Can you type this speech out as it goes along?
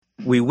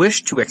We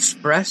wish to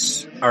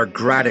express our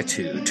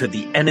gratitude to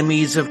the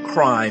enemies of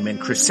crime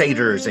and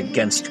crusaders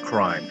against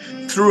crime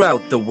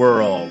throughout the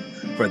world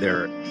for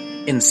their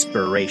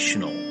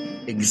inspirational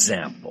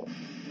example.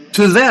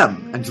 To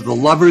them and to the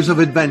lovers of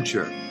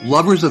adventure,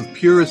 lovers of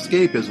pure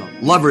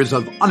escapism, lovers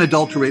of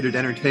unadulterated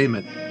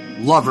entertainment,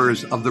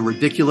 lovers of the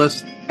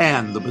ridiculous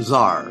and the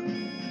bizarre.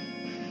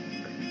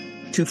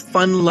 To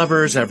fun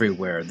lovers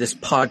everywhere, this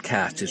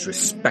podcast is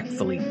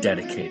respectfully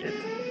dedicated.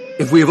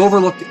 If we have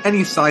overlooked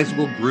any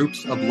sizable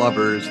groups of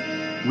lovers,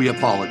 we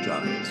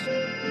apologize.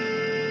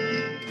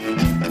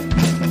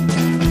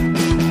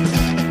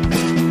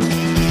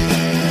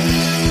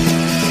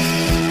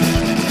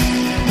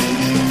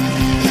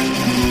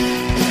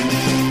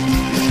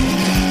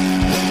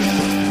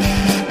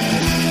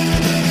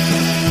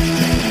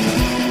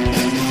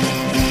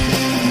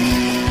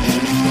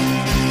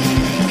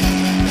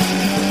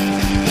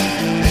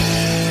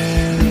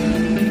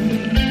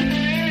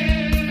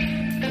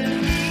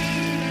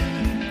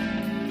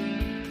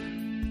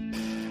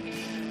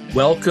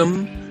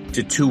 Welcome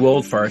to Two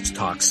Old Farts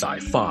Talk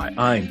Sci-Fi.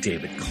 I'm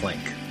David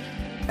Klink.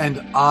 And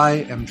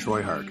I am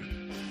Troy Hart.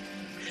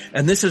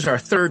 And this is our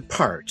third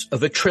part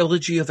of a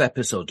trilogy of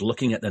episodes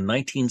looking at the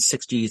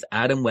 1960s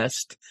Adam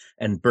West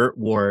and Burt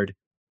Ward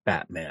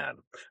Batman.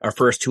 Our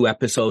first two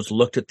episodes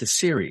looked at the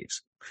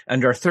series.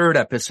 And our third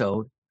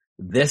episode,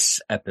 this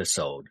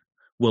episode,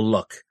 will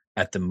look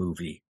at the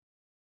movie.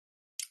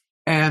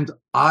 And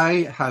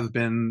I have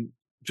been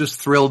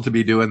just thrilled to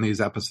be doing these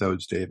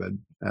episodes, David.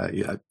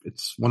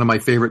 It's one of my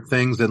favorite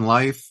things in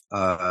life.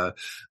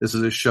 This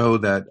is a show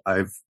that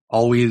I've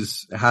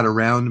always had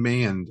around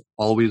me and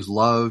always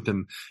loved,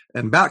 and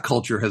Bat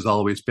culture has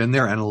always been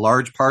there. And a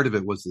large part of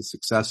it was the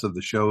success of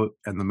the show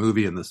and the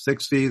movie in the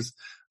 60s.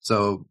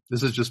 So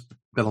this has just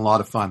been a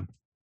lot of fun.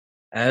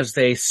 As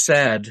they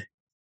said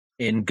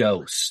in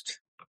Ghost,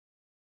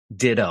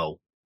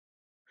 ditto.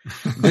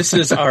 This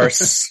is our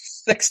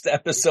sixth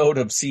episode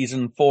of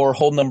season 4,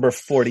 whole number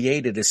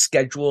 48. It is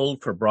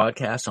scheduled for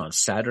broadcast on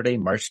Saturday,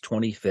 March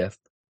 25th,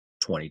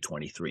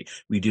 2023.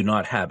 We do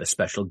not have a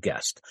special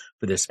guest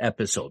for this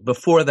episode.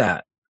 Before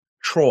that,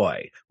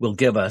 Troy will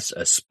give us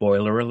a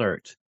spoiler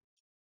alert.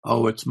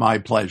 Oh, it's my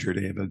pleasure,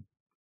 David.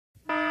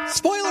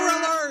 Spoiler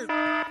alert!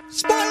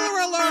 Spoiler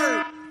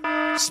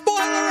alert!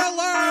 Spoiler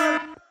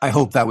alert! I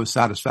hope that was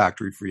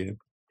satisfactory for you.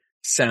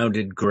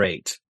 Sounded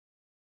great.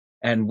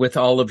 And with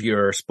all of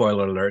your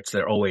spoiler alerts,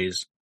 they're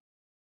always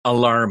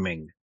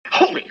alarming.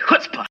 Holy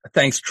chutzpah!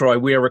 Thanks, Troy.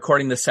 We are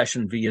recording this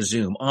session via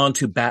Zoom. On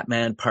to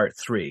Batman Part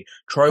 3.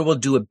 Troy will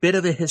do a bit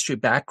of a history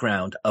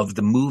background of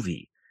the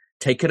movie.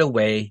 Take it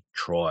away,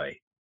 Troy.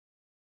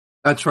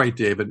 That's right,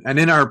 David. And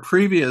in our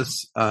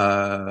previous,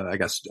 I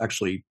guess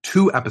actually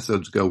 2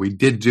 episodes ago, we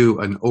did do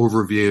an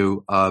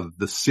overview of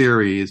the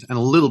series and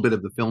a little bit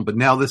of the film, but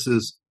now this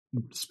is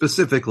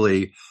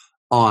specifically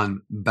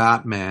on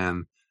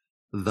Batman,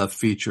 the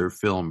feature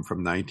film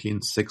from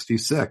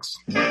 1966.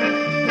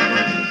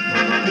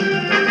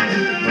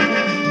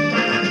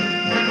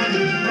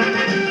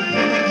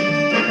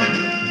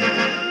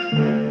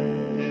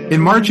 In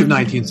March of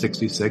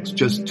 1966,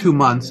 just 2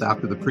 months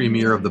after the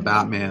premiere of the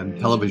Batman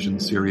television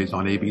series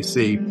on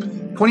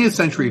ABC, 20th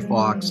Century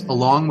Fox,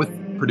 along with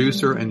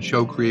producer and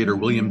show creator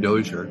William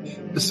Dozier,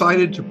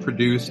 decided to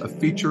produce a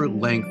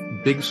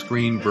feature-length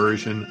big-screen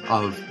version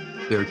of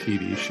their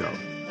TV show.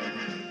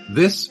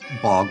 This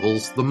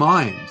boggles the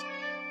mind.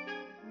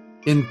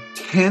 In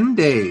 10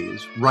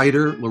 days,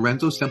 writer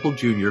Lorenzo Semple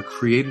Jr.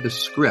 created a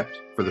script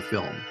for the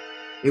film.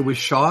 It was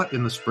shot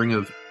in the spring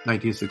of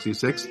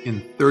 1966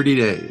 in 30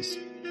 days.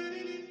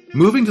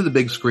 Moving to the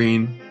big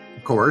screen,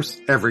 of course,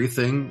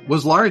 everything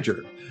was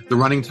larger. The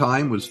running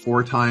time was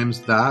 4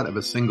 times that of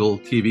a single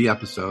TV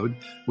episode.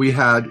 We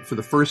had, for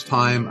the first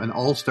time, an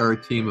all-star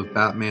team of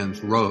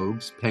Batman's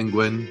rogues,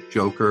 Penguin,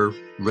 Joker,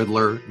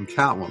 Riddler, and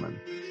Catwoman.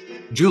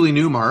 Julie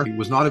Newmar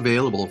was not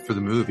available for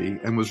the movie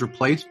and was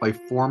replaced by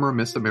former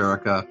Miss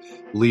America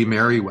Lee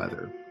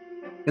Merriwether.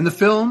 In the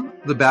film,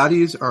 the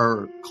baddies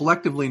are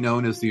collectively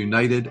known as the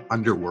United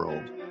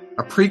Underworld,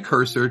 a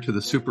precursor to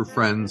the Super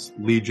Friends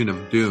Legion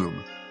of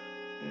Doom.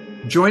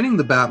 Joining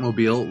the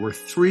Batmobile were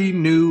 3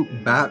 new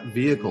Bat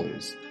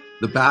vehicles,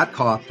 the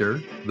Batcopter,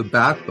 the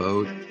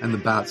Batboat, and the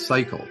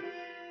Batcycle.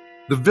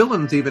 The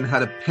villains even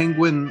had a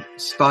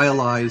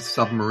Penguin-stylized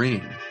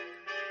submarine.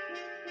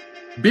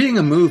 Being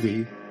a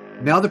movie,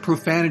 now the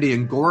profanity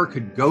and gore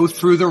could go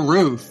through the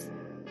roof.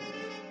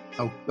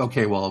 Oh,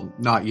 okay, well,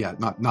 not yet.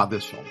 Not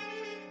this film.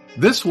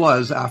 This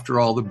was, after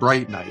all, the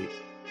bright night.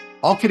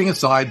 All kidding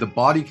aside, the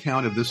body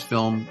count of this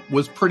film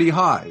was pretty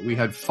high. We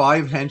had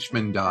 5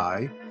 henchmen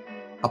die,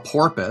 a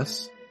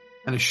porpoise,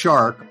 and a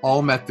shark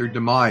all met their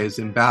demise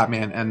in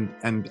Batman,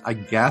 and I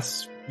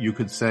guess you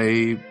could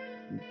say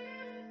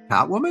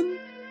Catwoman?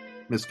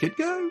 Miss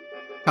Kitka?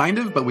 Kind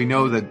of, but we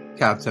know that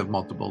cats have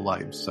multiple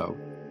lives, so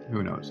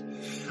who knows.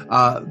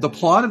 The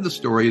plot of the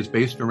story is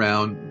based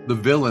around the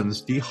villains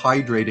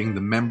de-hydrating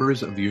the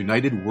members of the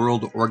United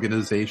World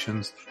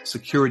Organization's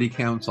Security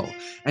Council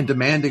and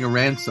demanding a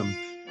ransom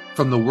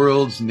from the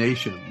world's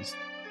nations.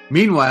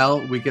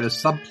 Meanwhile, we get a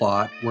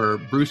subplot where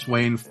Bruce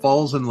Wayne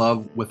falls in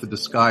love with a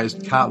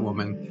disguised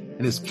Catwoman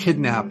and is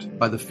kidnapped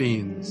by the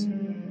Fiends.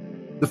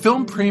 The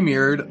film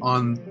premiered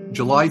on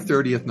July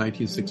 30th,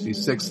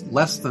 1966,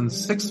 less than a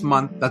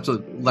 6-month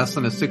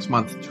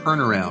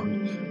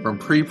turnaround from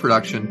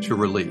pre-production to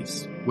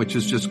release, which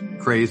is just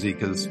crazy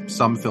because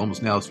some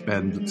films now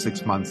spend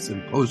 6 months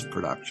in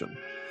post-production.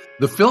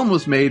 The film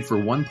was made for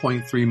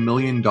 $1.3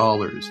 million,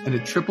 and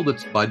it tripled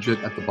its budget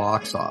at the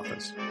box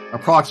office,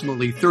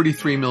 approximately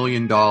 $33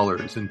 million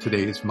in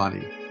today's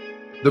money.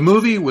 The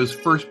movie was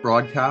first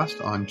broadcast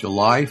on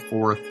July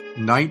 4th,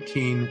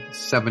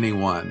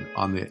 1971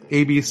 on the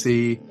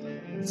ABC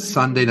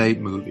Sunday Night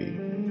Movie.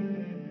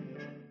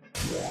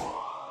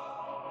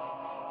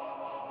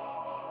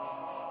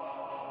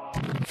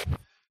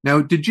 Now,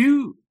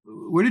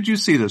 where did you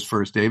see this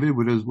first, David?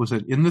 Was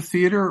it in the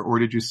theater, or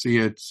did you see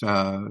it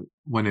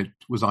when it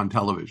was on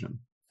television?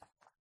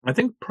 I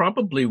think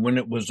probably when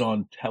it was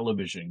on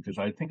television, because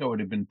I think I would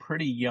have been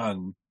pretty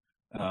young.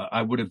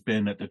 I would have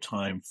been at the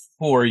time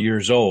 4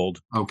 years old.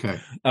 Okay.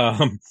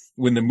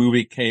 When the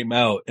movie came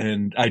out,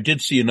 and I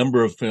did see a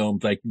number of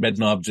films like Bed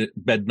Knobs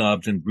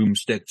and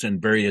Broomsticks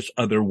and various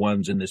other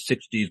ones in the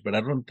 60s, but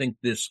I don't think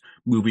this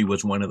movie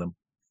was one of them.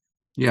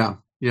 Yeah.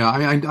 Yeah.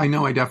 I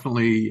know I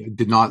definitely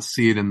did not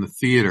see it in the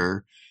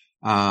theater.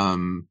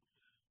 And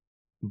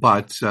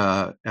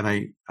I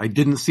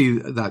didn't see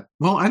that.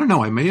 Well, I don't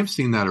know. I may have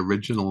seen that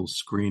original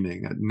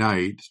screening at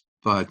night,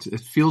 but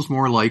it feels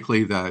more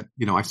likely that,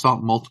 I saw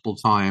it multiple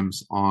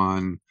times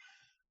on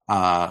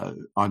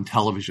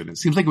television. It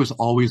seems like it was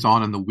always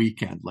on the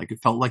weekend. Like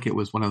it felt like it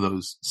was one of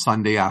those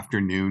Sunday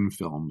afternoon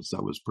films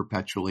that was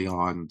perpetually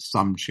on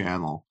some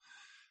channel.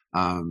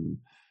 And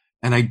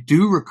I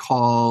do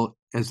recall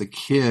as a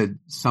kid,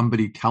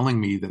 somebody telling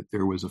me that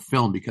there was a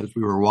film because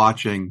we were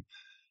watching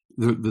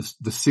the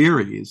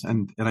series,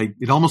 and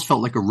it almost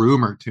felt like a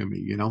rumor to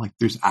me, like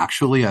there's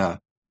actually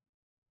a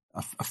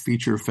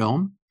feature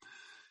film.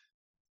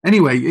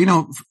 Anyway,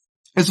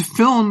 as a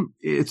film,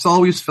 it's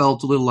always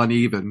felt a little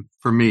uneven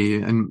for me,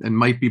 and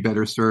might be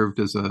better served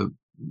as a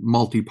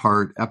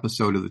multi-part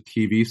episode of the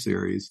TV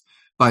series.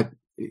 But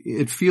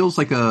it feels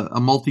like a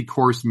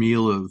multi-course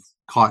meal of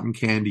cotton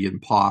candy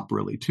and pop,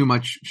 really. Too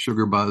much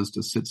sugar buzz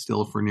to sit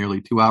still for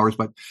nearly 2 hours.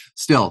 But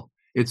still,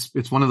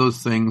 it's one of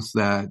those things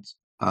that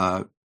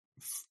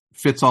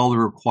fits all the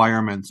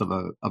requirements of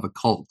a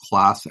cult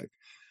classic.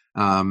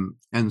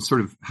 And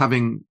sort of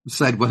having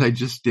said what I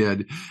just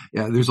did,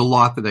 there's a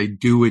lot that I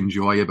do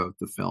enjoy about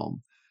the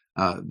film.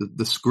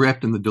 The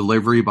script and the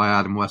delivery by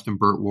Adam West and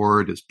Burt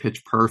Ward is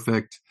pitch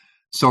perfect.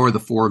 So are the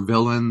 4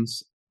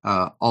 villains.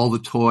 All the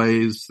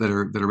toys that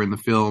are in the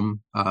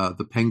film,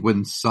 the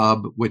Penguin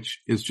sub,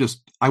 which is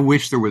just, I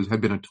wish there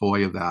had been a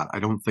toy of that. I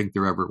don't think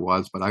there ever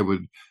was, but I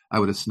would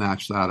have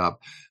snatched that up.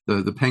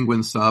 The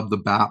Penguin sub, the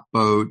Bat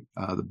boat,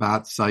 the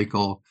Bat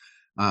cycle,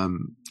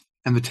 and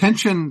the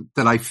tension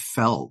that I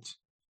felt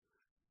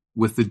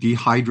with the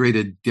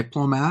dehydrated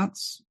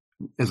diplomats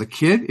as a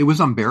kid, it was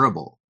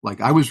unbearable.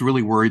 Like I was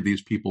really worried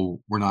these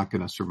people were not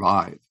going to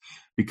survive,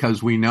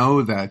 because we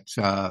know that,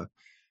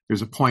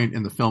 there's a point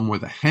in the film where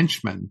the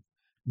henchmen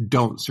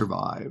don't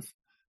survive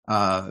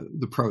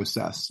the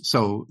process.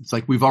 So it's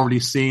like we've already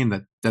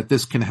seen that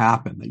this can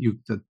happen,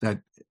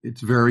 that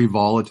it's very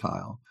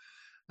volatile.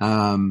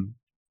 And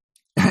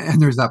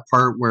there's that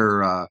part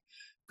where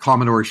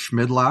Commodore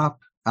Schmidlap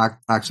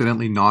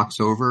accidentally knocks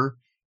over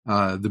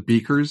the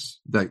beakers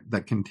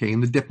that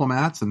contain the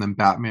diplomats, and then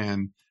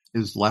Batman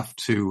is left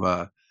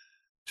to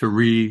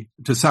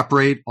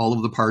separate all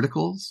of the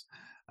particles.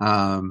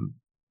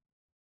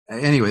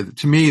 Anyway,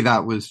 to me,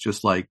 that was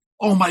just like,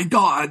 oh my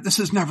God, this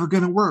is never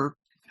going to work.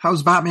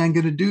 How's Batman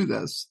going to do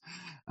this?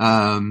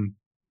 Anyway,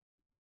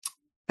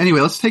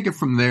 let's take it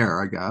from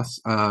there, I guess.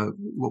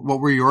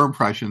 What were your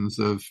impressions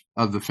of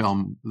the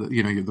film?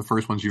 The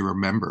first ones you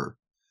remember?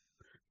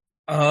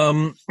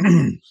 I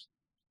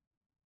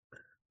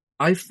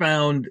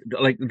found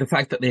like the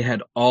fact that they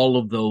had all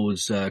of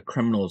those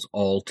criminals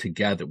all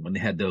together when they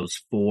had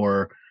those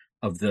 4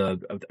 of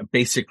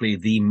basically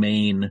the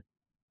main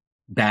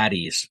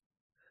baddies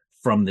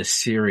from the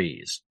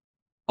series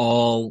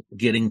all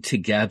getting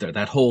together.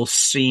 That whole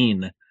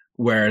scene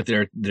where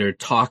they're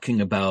talking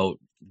about,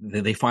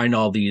 they find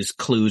all these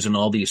clues and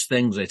all these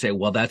things. They say,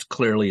 well, that's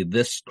clearly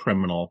this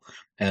criminal,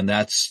 and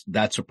that's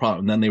a problem.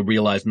 And then they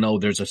realize, no,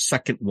 there's a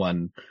second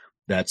one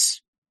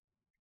that's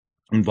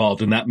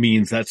involved, and that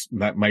means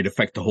that might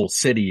affect the whole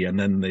city. And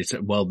then they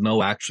said, well,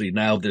 no, actually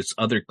now this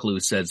other clue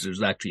says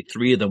there's actually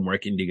 3 of them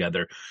working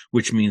together,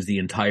 which means the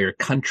entire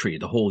country,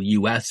 the whole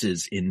US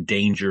is in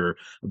danger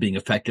of being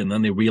affected. And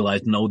then they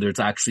realized, no, there's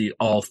actually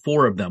all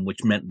 4 of them,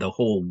 which meant the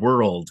whole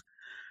world,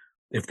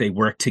 if they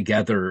work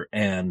together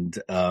and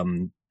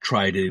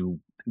try to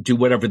do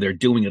whatever they're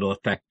doing, it'll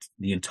affect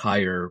the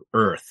entire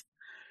earth.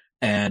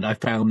 And I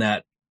found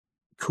that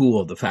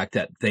cool, the fact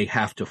that they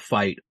have to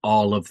fight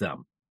all of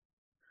them.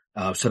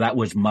 So that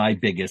was my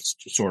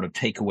biggest sort of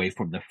takeaway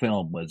from the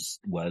film was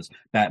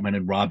Batman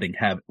and Robin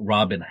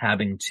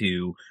having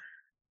to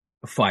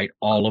fight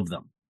all of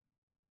them.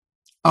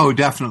 Oh,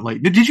 definitely.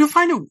 Did you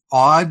find it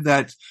odd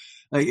that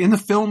in the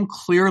film,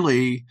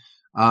 clearly,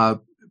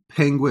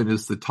 Penguin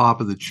is the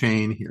top of the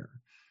chain here,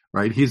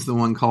 right? He's the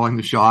one calling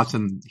the shots,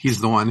 and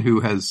he's the one who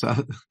has,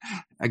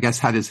 I guess,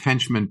 had his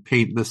henchmen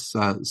paint this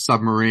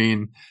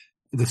submarine,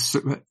 this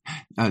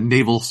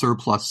naval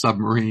surplus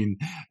submarine,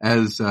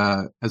 as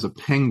a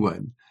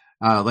penguin.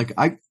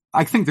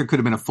 I think there could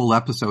have been a full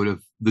episode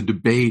of the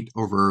debate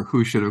over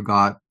who should have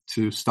got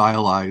to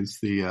stylize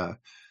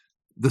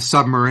the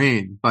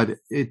submarine, but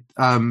it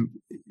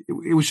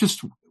was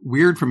just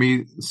weird for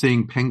me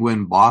seeing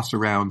Penguin boss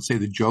around, say,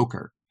 the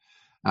Joker.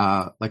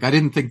 I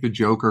didn't think the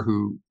Joker,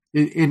 who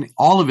in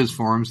all of his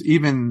forms,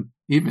 even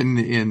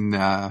in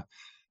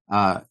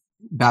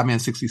Batman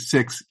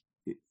 66,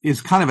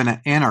 is kind of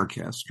an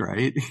anarchist,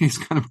 right? He's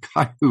kind of a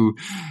guy who,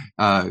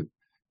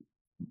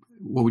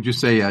 what would you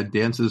say,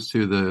 dances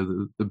to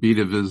the beat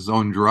of his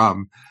own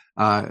drum.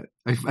 I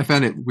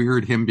found it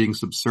weird him being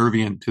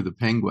subservient to the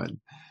Penguin.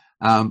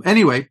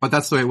 Anyway, but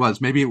that's the way it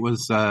was. Maybe it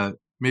was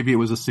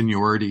a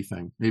seniority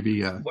thing. Maybe,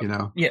 you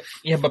know.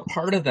 Yeah. But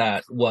part of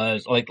that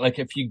was like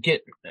if you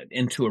get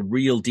into a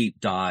real deep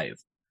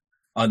dive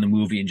on the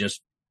movie and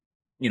just,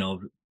 you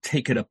know,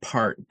 take it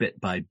apart bit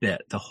by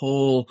bit, the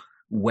whole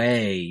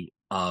way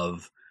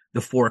of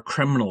the four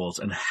criminals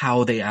and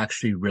how they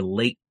actually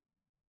relate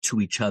to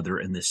each other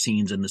in the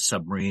scenes in the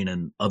submarine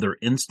and other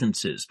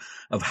instances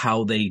of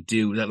how they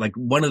do that. Like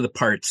one of the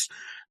parts,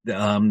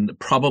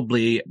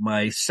 probably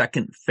my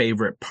second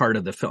favorite part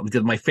of the film,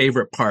 because my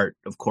favorite part,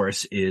 of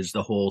course, is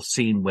the whole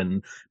scene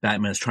when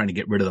Batman is trying to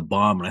get rid of the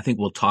bomb. And I think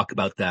we'll talk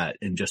about that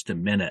in just a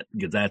minute,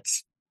 because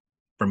that's,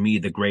 for me,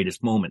 the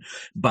greatest moment.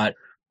 But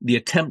the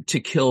attempt to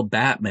kill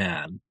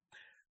Batman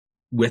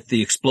with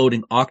the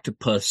exploding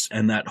octopus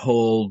and that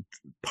whole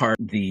part,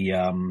 the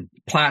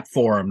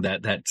platform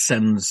that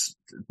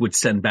would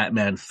send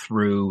Batman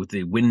through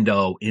the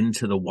window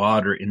into the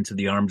water, into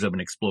the arms of an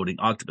exploding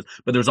octopus.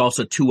 But there's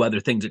also two other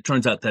things. It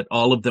turns out that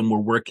all of them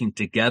were working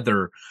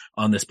together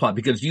on this plot,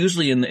 because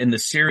usually in the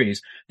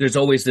series, there's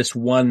always this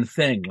one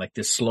thing, like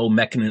this slow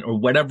mechanism or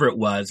whatever it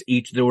was.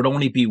 There would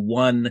only be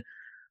one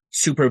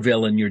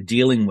supervillain you're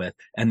dealing with,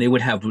 and they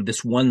would have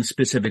this one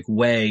specific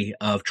way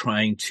of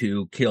trying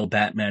to kill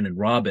Batman and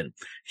Robin.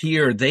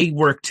 Here, they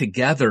work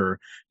together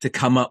to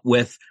come up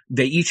with,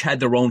 they each had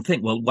their own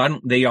thing. Well, why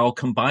don't they all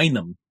combine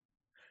them?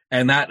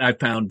 And that I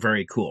found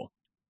very cool.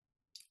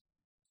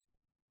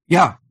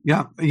 Yeah.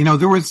 You know,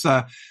 there was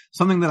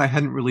something that I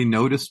hadn't really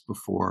noticed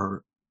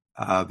before,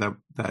 that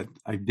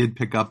I did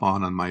pick up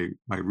on my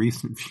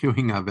recent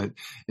viewing of it,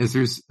 is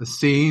there's a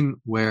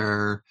scene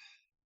where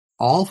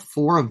all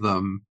four of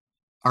them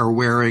are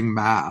wearing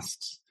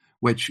masks,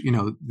 which, you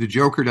know, the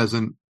Joker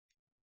doesn't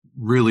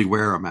really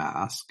wear a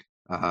mask.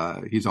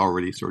 He's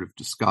already sort of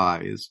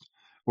disguised,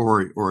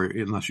 or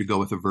unless you go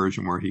with a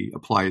version where he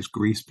applies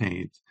grease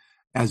paint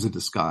as a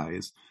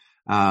disguise.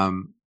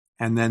 And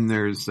then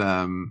there's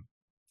a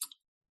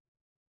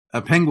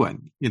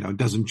Penguin, you know,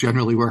 doesn't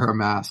generally wear a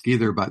mask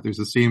either, but there's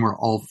a scene where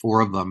all four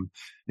of them,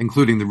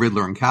 including the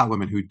Riddler and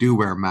Catwoman, who do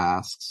wear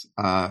masks,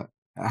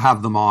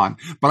 have them on.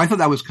 But I thought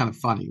that was kind of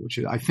funny, which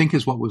I think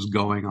is what was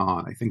going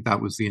on. I think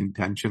that was the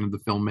intention of the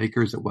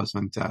filmmakers. It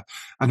wasn't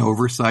an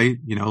oversight,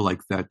 you know,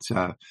 like that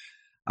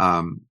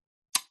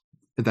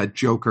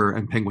Joker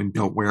and Penguin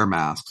don't wear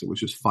masks. It was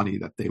just funny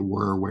that they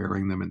were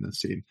wearing them in the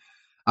scene.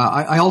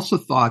 I also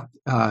thought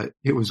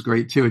it was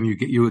great too, and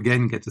you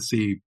again get to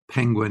see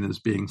Penguin as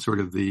being sort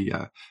of the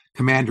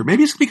commander.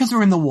 Maybe it's because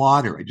they're in the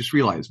water. I just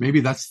realized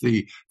maybe that's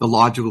the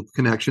logical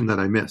connection that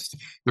I missed.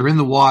 They're in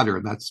the water,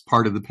 and that's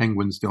part of the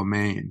Penguin's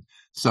domain.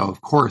 So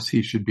of course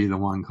he should be the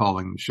one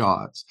calling the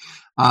shots.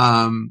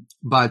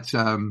 But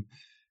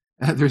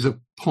there's a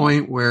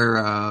point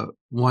where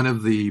one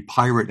of the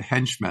pirate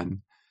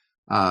henchmen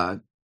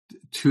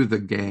to the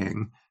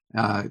gang,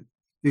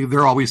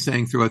 they're always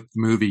saying throughout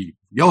the movie,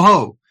 "Yo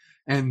ho!"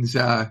 And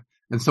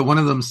so one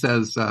of them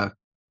says,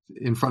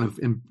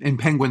 in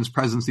Penguin's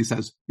presence, he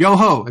says, "Yo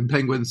ho!" And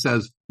Penguin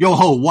says, "Yo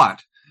ho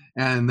what?"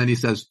 And then he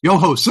says, "Yo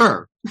ho,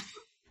 sir."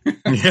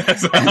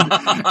 Yes.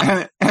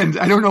 and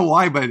I don't know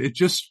why, but it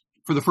just,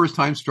 for the first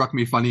time, struck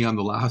me funny on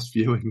the last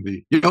viewing,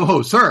 the "Yo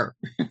ho, sir."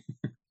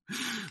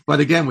 But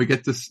again, we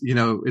get this, you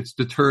know, it's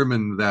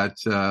determined that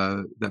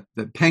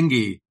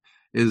Pengy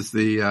is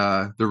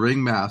the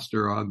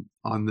ringmaster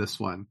on this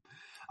one.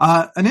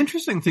 An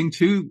interesting thing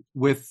too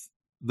with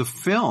the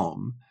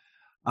film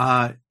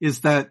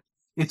is that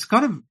it's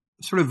got a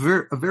sort of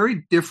a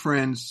very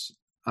different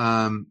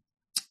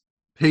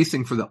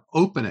pacing for the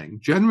opening.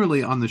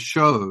 Generally on the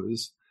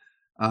shows,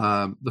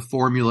 the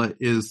formula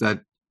is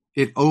that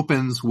it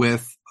opens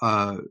with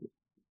the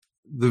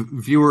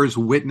viewers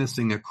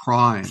witnessing a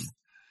crime,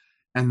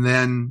 and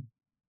then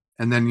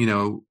you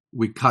know,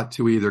 we cut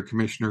to either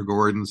Commissioner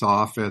Gordon's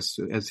office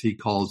as he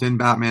calls in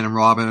Batman and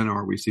Robin,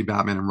 or we see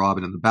Batman and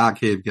Robin in the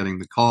Batcave getting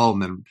the call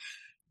and then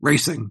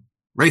racing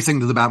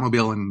to the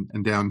Batmobile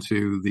and down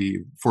to the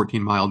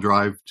 14-mile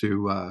drive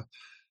to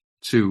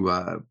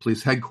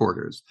police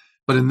headquarters.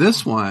 But in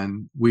this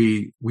one,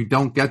 we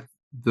don't get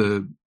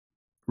the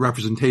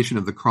representation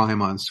of the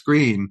crime on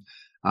screen,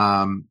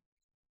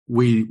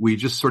 we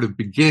just sort of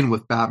begin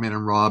with Batman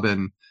and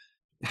Robin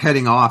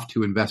heading off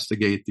to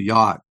investigate the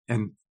yacht,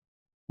 and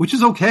which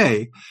is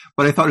okay.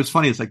 But I thought it was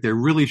funny. It's like they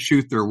really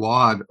shoot their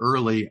wad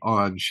early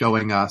on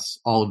showing us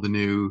all of the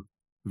new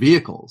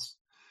vehicles.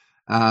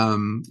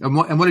 And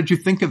what did you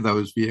think of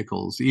those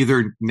vehicles,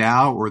 either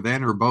now or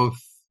then or both,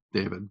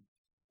 David?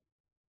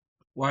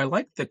 Well, I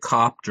like the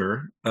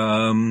copter.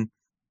 The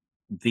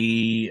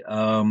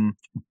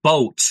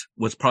boat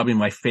was probably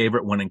my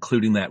favorite one,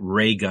 including that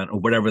ray gun or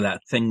whatever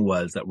that thing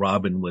was that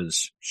Robin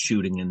was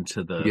shooting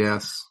into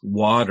the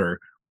water.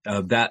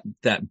 That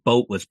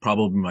boat was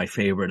probably my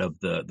favorite of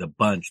the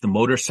bunch. The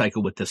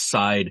motorcycle with the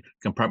side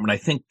compartment. I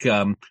think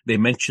they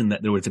mentioned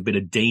that there was a bit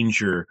of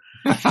danger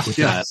with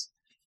that.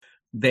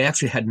 They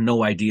actually had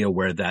no idea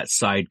where that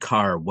side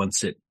car,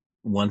 once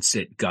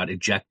it got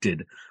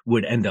ejected,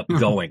 would end up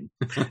going.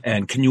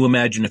 And can you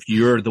imagine if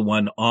you're the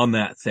one on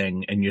that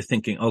thing and you're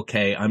thinking,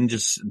 okay,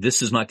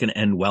 this is not going to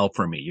end well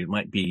for me. You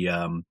might be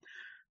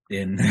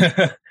in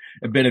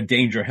a bit of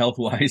danger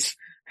health-wise.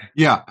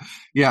 Yeah.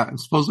 And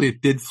supposedly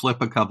it did flip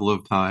a couple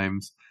of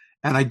times.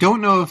 And I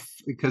don't know if,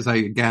 because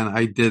I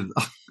did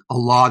a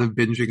lot of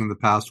binging in the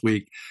past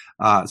week.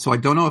 So I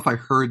don't know if I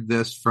heard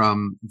this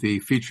from the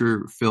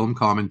feature film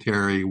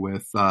commentary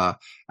with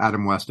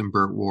Adam West and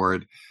Burt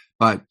Ward,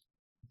 but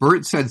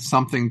Burt said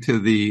something to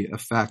the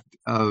effect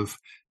of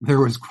there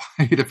was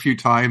quite a few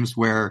times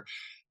where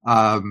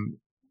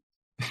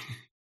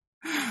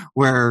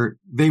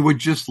they would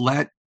just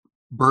let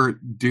Burt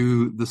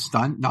do the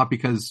stunt, not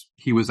because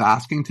he was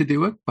asking to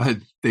do it, but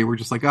they were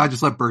just like,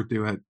 just let Burt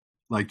do it.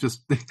 Like,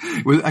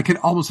 I can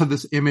almost have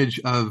this image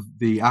of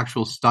the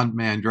actual stunt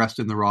man dressed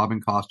in the Robin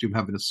costume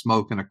having a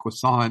smoke and a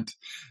croissant,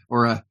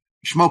 or a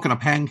smoke and a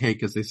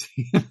pancake, as they say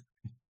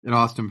in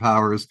Austin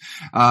Powers,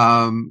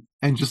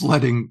 and just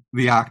letting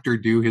the actor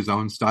do his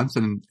own stunts.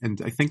 And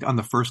I think on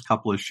the first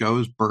couple of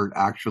shows, Burt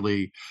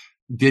actually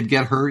did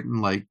get hurt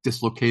and like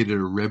dislocated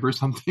a rib or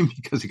something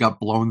because he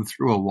got blown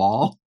through a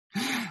wall.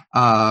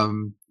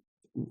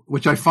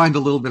 Which I find a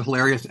little bit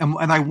hilarious. And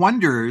I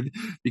wondered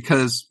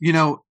because,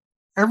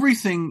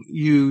 everything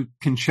you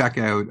can check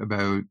out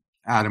about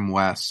Adam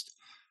West,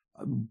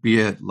 be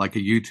it like a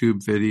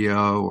YouTube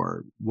video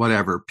or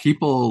whatever,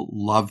 people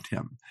loved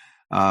him.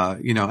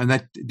 And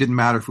that didn't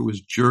matter if it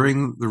was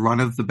during the run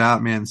of the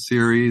Batman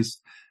series,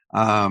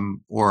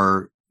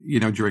 or,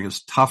 during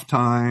his tough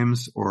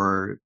times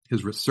or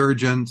his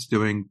resurgence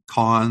doing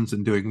cons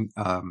and doing,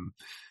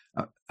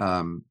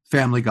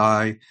 Family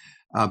Guy.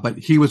 But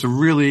he was a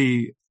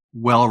really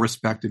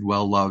well-respected,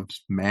 well-loved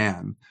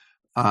man.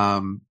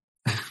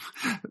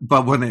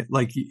 But when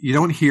you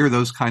don't hear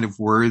those kind of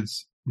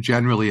words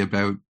generally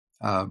about,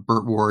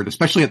 Burt Ward,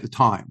 especially at the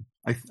time.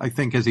 I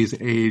think as he's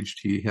aged,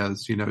 he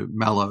has,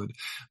 mellowed,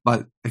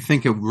 but I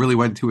think it really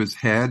went to his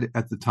head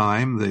at the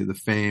time, the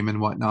fame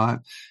and whatnot.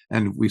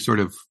 And we sort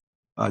of,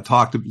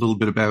 talked a little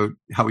bit about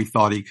how he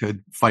thought he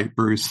could fight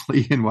Bruce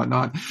Lee and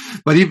whatnot.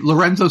 But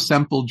Lorenzo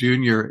Semple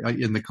Jr.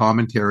 In the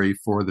commentary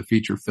for the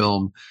feature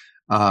film,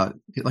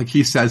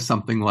 he says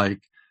something like,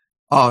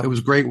 "Oh, it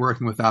was great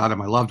working with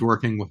Adam. I loved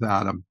working with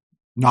Adam.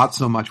 Not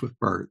so much with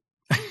Burt."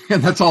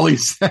 And that's all he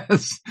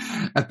says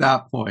at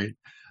that point.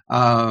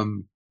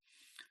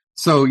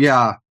 So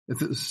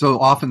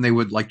often they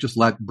would just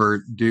let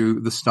Burt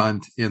do the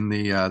stunt in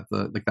the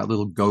that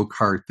little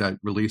go-kart that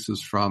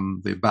releases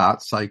from the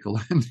bat cycle,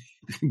 and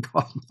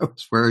God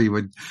knows where he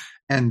would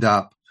end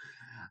up.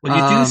 Well,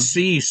 you do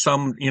see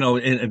some,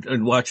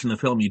 in watching the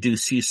film, you do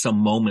see some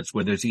moments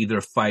where there's either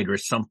a fight or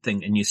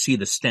something, and you see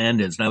the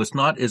stand-ins. Now, it's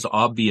not as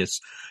obvious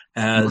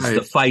as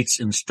the fights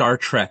in Star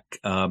Trek,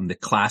 the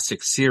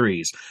classic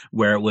series,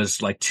 where it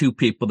was like two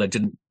people that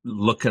didn't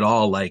look at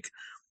all like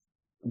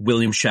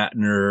William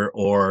Shatner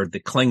or the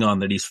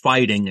Klingon that he's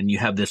fighting, and you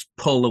have this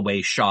pull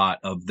away shot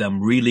of them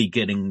really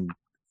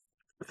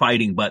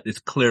fighting, but it's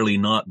clearly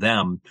not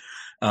them.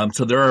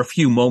 So there are a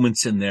few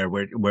moments in there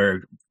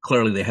where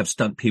clearly they have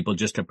stunt people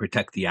just to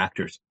protect the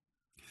actors.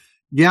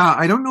 Yeah,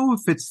 I don't know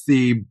if it's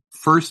the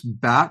first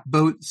bat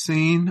boat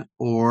scene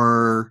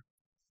or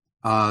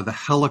the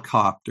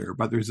helicopter,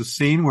 but there's a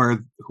scene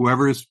where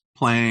whoever's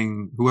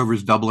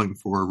doubling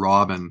for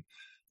Robin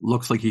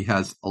looks like he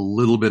has a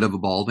little bit of a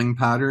balding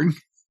pattern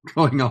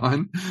going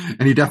on,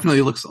 and he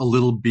definitely looks a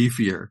little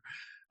beefier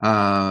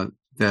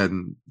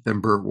than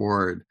Burt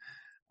Ward.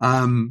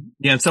 And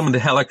some of the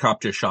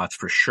helicopter shots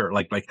for sure,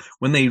 like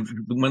when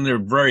they're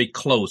very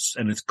close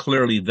and it's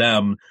clearly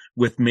them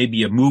with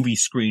maybe a movie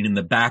screen in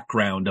the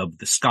background of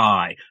the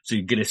sky, so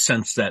you get a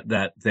sense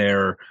that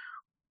they're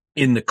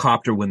in the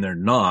copter when they're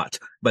not.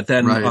 But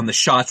then on the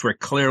shots where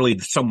clearly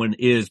someone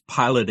is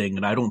piloting,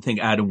 and I don't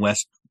think Adam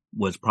West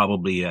was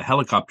probably a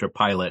helicopter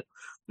pilot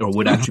or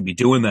would actually be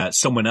doing that.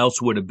 Someone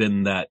else would have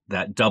been that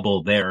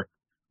double there.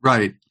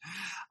 Right.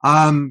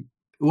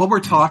 While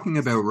we're talking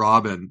about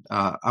Robin,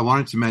 I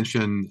wanted to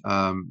mention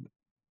an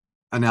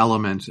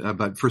element,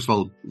 but first of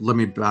all, let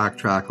me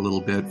backtrack a little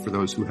bit for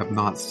those who have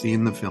not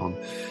seen the film.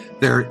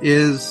 There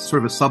is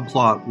sort of a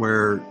subplot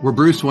where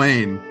Bruce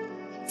Wayne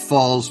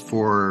falls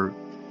for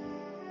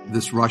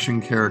this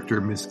Russian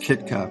character, Miss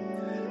Kitka.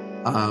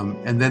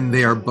 And then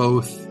they are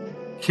both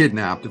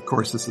kidnapped. Of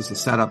course, this is a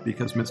setup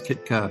because Miss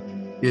Kitka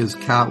is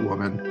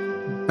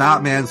Catwoman.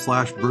 Batman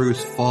 /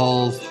 Bruce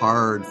falls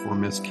hard for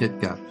Miss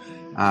Kitka.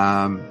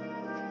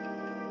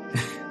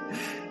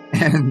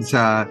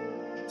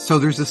 So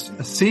there's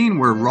a scene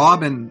where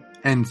Robin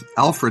and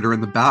Alfred are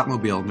in the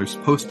Batmobile, and they're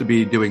supposed to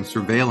be doing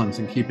surveillance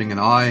and keeping an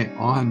eye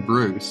on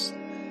Bruce.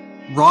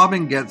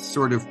 Robin gets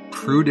sort of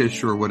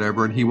prudish or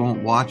whatever, and he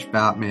won't watch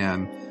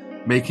Batman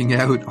making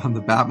out on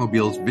the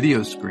Batmobile's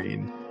video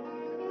screen.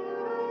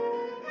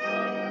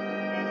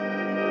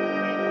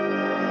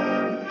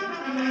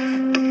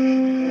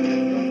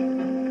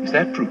 Is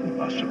that prudent,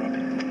 Master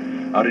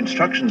Robin? Our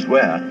instructions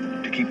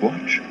were to keep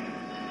watch.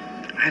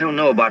 I don't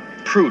know about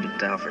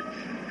prudent, Alfred,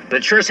 but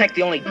it's sure as heck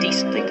the only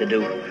decent thing to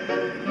do.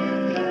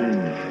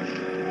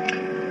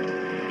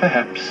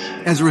 Perhaps.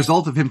 As a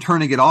result of him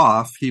turning it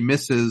off, he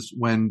misses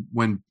when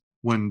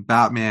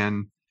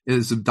Batman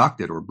is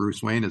abducted or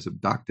Bruce Wayne is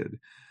abducted.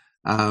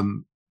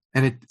 And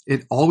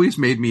it always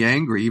made me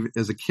angry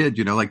as a kid,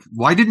 like,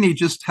 why didn't he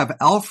just have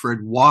Alfred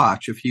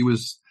watch if it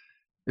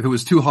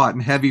was too hot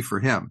and heavy for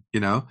him,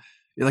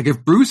 Like,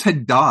 if Bruce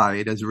had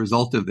died as a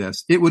result of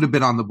this, it would have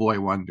been on the Boy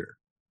Wonder.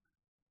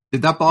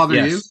 Did that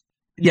bother you?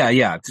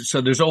 Yeah. So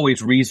there's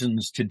always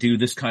reasons to do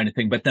this kind of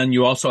thing, but then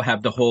you also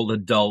have the whole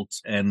adult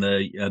and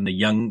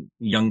the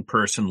young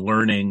person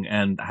learning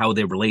and how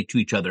they relate to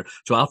each other.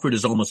 So Alfred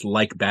is almost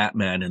like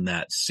Batman in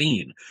that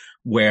scene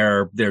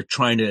where they're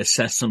trying to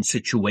assess some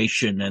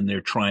situation and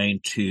they're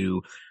trying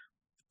to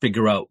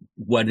figure out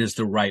what is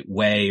the right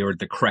way or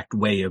the correct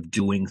way of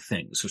doing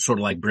things. So sort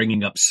of like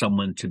bringing up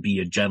someone to be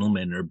a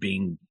gentleman or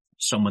being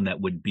someone that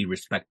would be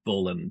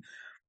respectful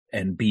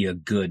and be a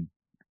good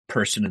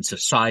person in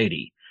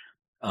society.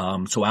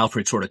 So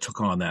Alfred sort of took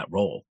on that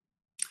role.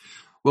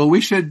 Well, we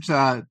should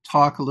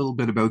talk a little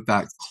bit about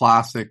that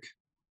classic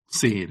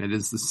scene. It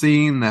is the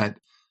scene that,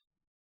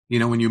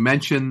 when you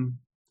mention,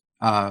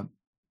 well,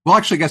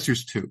 actually, I guess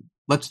there's two.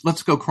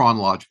 Let's go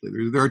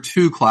chronologically. There are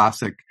two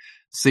classic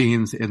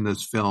scenes in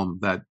this film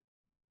that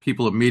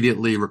people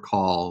immediately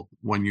recall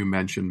when you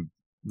mention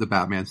the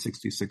Batman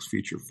 66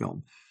 feature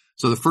film.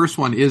 So the first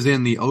one is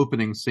in the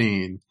opening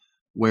scene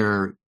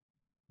where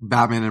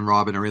Batman and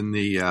Robin are in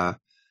the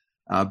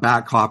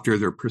Batcopter.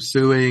 They're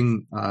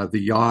pursuing the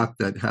yacht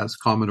that has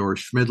Commodore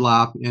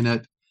Schmidlap in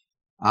it.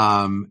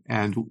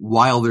 And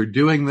while they're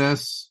doing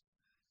this,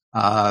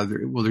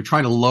 they're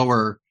trying to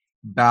lower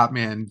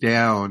Batman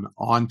down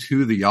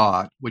onto the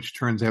yacht, which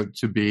turns out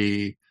to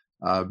be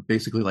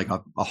basically like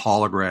a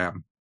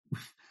hologram.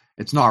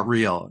 It's not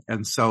real.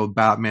 And so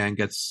Batman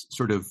gets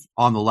sort of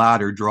on the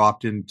ladder,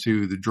 dropped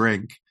into the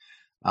drink.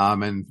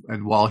 And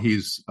while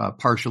he's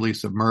partially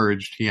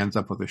submerged, he ends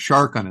up with a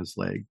shark on his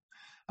leg.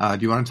 Do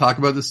you want to talk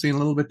about this scene a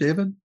little bit,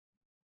 David?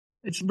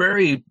 It's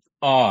very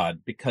odd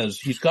because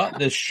he's got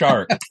this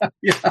shark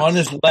on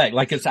his leg,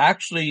 like it's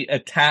actually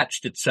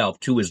attached itself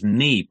to his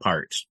knee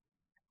parts.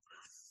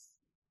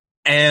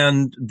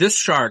 And this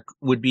shark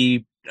would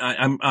be,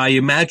 I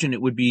imagine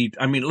it would be,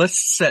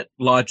 let's set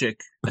logic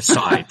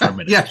aside for a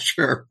minute. Yeah,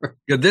 sure.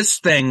 This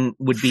thing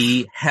would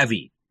be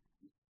heavy.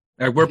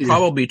 We're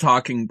probably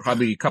talking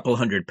a couple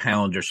 100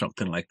 pounds or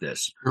something like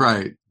this.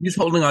 Right. He's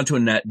holding onto a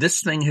net.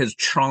 This thing has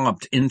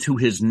chomped into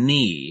his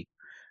knee,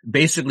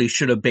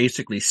 should have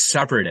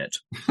severed it.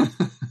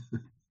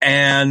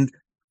 And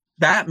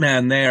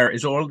Batman there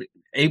is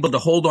able to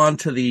hold on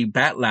to the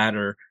bat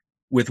ladder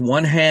with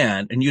one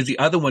hand and use the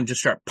other one to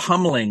start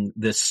pummeling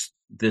this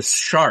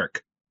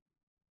shark,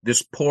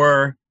 this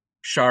poor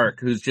shark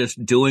who's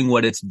just doing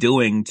what it's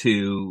doing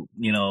to,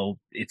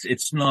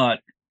 it's not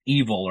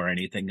evil or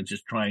anything. It's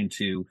just trying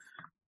to,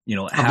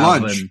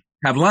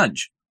 have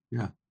lunch.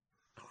 Yeah.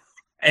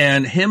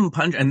 And him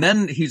punch, and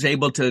then he's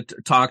able to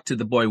talk to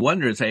the Boy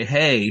Wonder and say,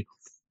 "Hey,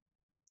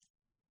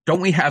 don't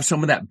we have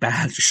some of that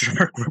bad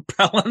shark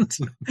repellent?"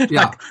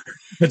 Yeah. Like,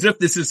 as if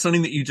this is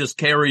something that you just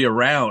carry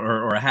around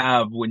or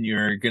have when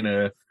you're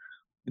gonna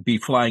be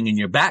flying in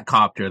your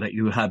Batcopter, that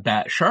you have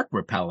bat shark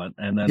repellent.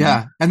 And then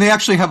and they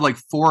actually have like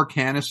 4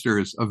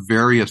 canisters of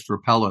various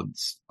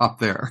repellents up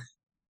there.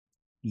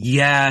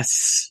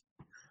 Yes.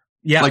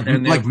 Yeah.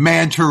 Like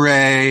manta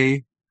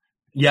ray.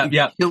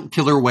 Yeah.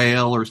 Killer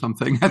whale or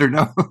something. I don't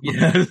know.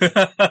 Yeah.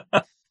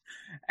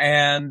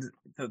 And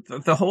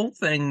the whole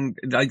thing,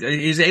 like,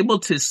 is able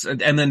to,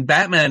 and then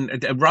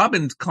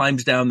Robin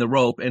climbs down the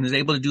rope and is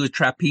able to do a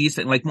trapeze.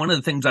 And like one of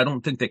the things I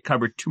don't think they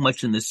covered too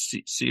much in this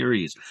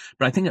series,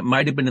 but I think it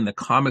might have been in the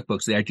comic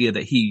books, the idea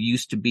that he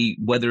used to be,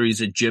 whether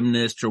he's a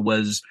gymnast or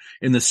was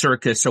in the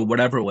circus or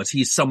whatever it was,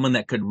 he's someone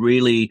that could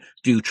really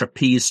do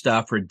trapeze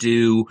stuff or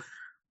do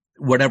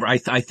whatever. I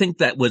think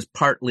that was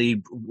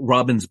partly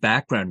Robin's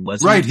background,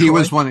 wasn't it? Right. He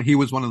was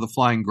one of the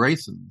Flying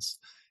Graysons.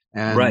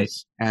 And, right.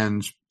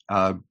 And,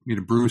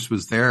 Bruce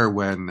was there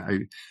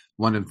when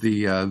one of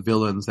the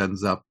villains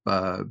ends up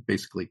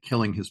basically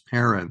killing his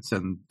parents,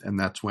 and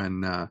that's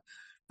when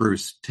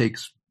Bruce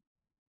takes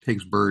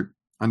Burt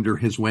under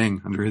his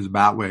wing, under his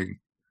bat wing.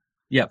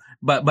 Yeah,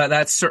 but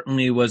that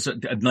certainly was a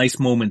nice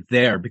moment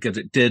there, because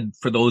it did,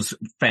 for those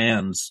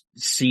fans,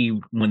 see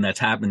when that's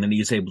happening, and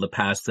he's able to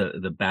pass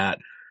the bat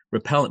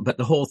repellent. But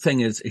the whole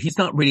thing is, he's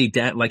not really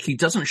like, he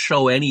doesn't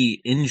show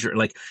any injury.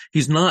 Like,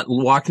 he's not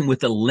walking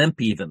with a limp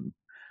even.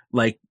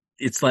 Like,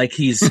 it's like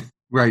he's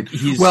right.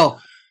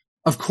 Well,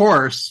 of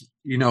course,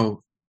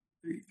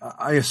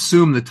 I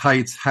assume the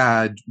tights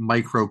had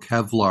micro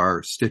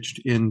Kevlar stitched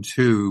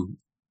into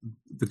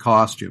the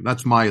costume.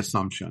 That's my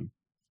assumption.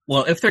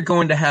 Well, if they're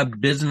going to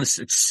have business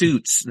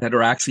suits that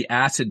are actually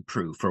acid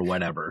proof or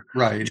whatever,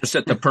 right, just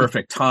at the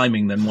perfect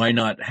timing, then why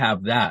not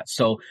have that?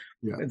 So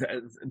yeah.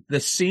 The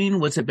scene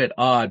was a bit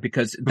odd,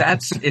 because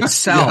that's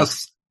itself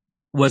yes.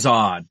 was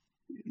odd.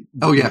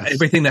 Oh, yeah.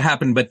 Everything that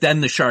happened, but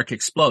then the shark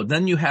explodes.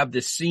 Then you have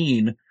this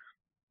scene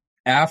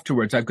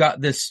afterwards. I've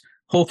got this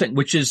whole thing,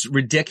 which is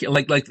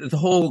ridiculous. Like the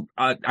whole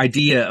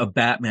idea of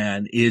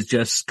Batman is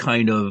just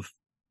kind of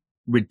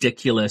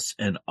ridiculous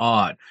and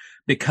odd,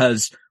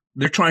 because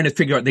they're trying to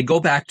figure out, they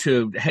go back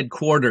to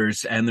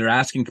headquarters and they're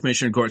asking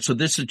Commissioner Gordon. So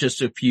this is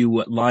just a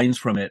few lines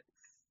from it.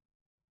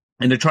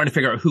 And they're trying to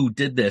figure out who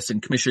did this.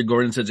 And Commissioner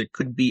Gordon says it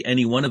could be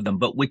any one of them,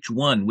 but which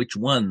one? Which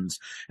ones?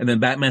 And then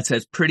Batman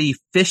says, pretty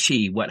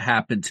fishy what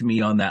happened to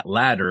me on that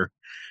ladder.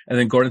 And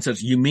then Gordon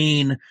says, you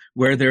mean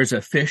where there's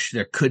a fish,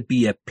 there could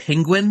be a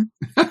penguin?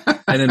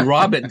 And then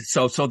Robin,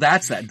 so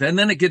that's that. Then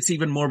it gets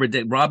even more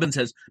ridiculous. Robin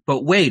says,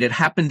 but wait, it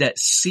happened at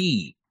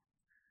sea.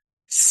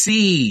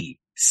 C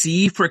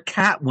for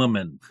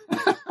Catwoman.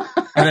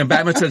 And then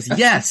Batman says,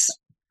 yes,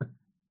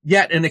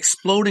 yet an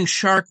exploding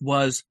shark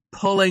was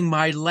pulling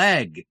my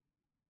leg.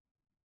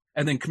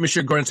 And then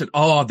Commissioner Gordon said,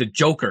 oh, the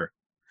Joker.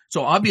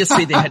 So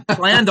obviously they had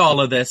planned all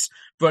of this,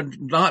 but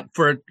not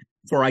for,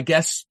 I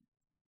guess,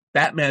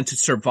 Batman to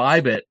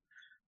survive it,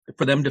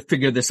 for them to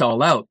figure this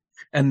all out.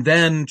 And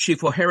then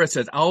Chief O'Hara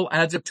says, all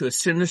adds up to a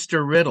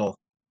sinister riddle.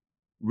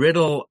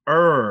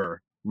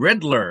 Riddler.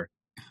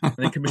 And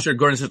then Commissioner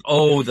Gordon says,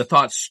 oh, the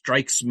thought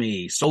strikes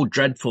me. So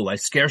dreadful, I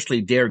scarcely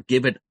dare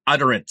give it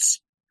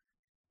utterance.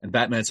 And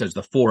Batman says,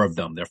 the four of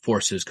them, their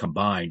forces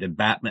combined. And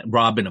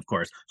Robin, of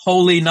course,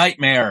 holy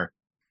nightmare.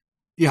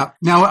 Yeah.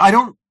 Now,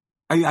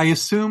 I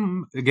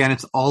assume, again,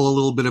 it's all a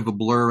little bit of a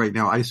blur right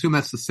now. I assume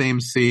that's the same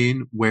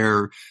scene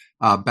where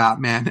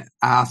Batman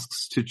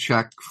asks to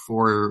check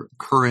for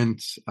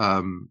current,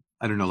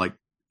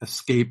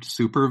 escaped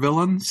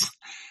supervillains.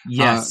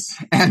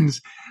 Yes. And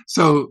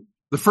so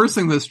the first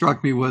thing that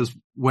struck me was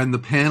when the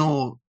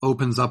panel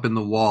opens up in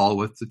the wall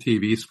with the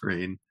TV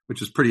screen,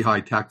 which is pretty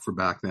high tech for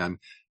back then.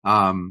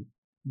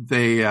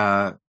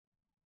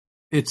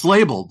 It's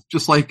labeled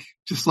just like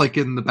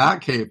in the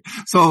Batcave.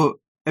 So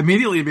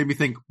immediately it made me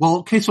think, well,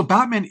 okay, so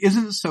Batman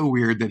isn't so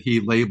weird that he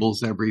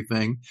labels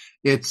everything.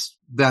 It's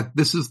that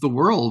this is the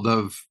world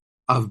of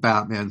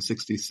Batman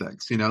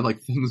 66,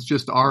 things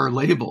just are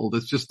labeled.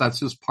 That's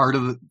just part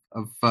of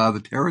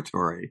the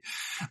territory.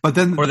 But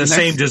then, or the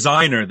same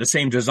designer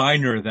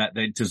that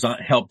they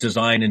helped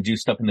design and do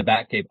stuff in the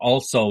Batcave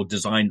also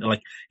designed,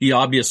 like, he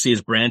obviously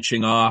is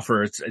branching off,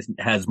 or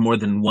has more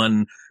than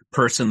one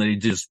person that he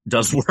just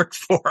does work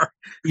for.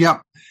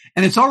 Yeah.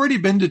 And it's already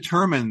been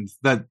determined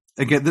that,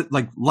 again,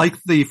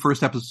 like the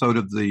first episode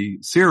of the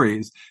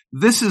series,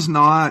 this is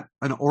not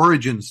an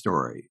origin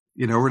story.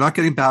 We're not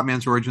getting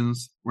Batman's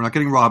origins. We're not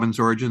getting Robin's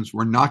origins.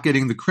 We're not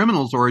getting the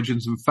criminal's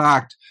origins. In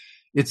fact,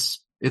 it's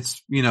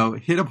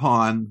hit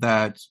upon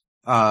that,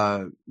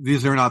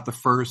 these are not the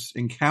first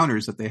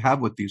encounters that they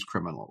have with these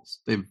criminals.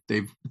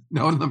 They've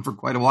known them for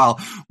quite a while.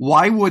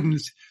 Why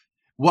wouldn't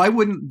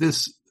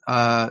this,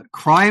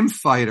 crime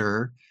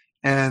fighter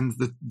and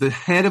the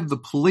head of the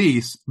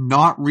police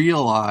not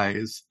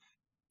realize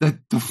that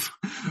the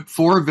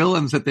four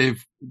villains that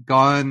they've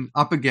gone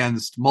up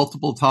against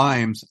multiple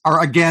times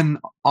are again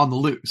on the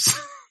loose?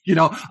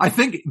 I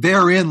think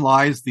therein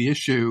lies the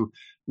issue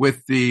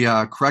with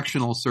the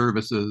correctional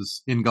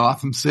services in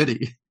Gotham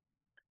City.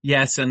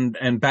 Yes,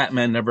 and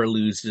Batman never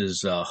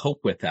loses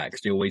hope with that,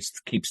 because he always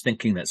keeps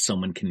thinking that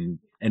someone can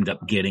end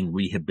up getting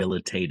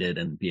rehabilitated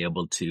and be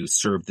able to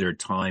serve their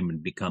time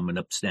and become an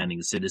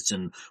upstanding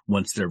citizen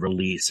once they're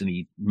released. And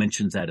he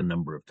mentions that a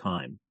number of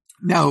times.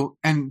 Now,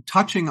 and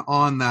touching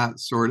on that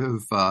sort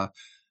of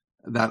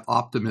that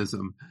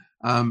optimism,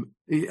 I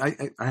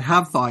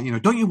have thought,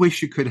 don't you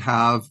wish you could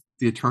have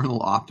the eternal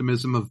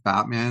optimism of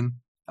Batman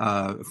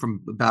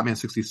from Batman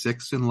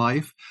 66 in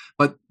life?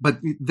 But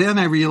then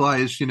I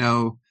realized,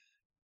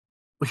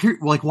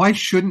 why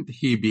shouldn't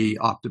he be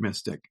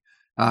optimistic?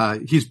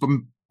 He's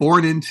been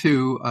born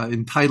into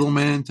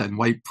entitlement and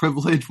white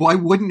privilege. Why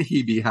wouldn't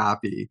he be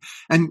happy?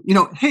 And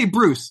hey,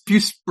 Bruce, if you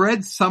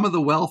spread some of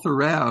the wealth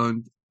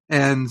around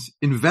and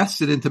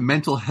invested into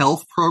mental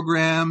health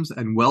programs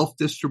and wealth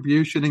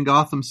distribution in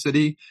Gotham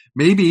City,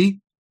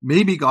 maybe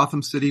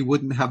Gotham City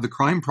wouldn't have the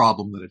crime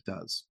problem that it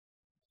does.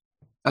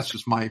 That's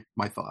just my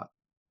thought.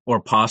 Or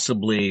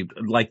possibly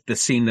like the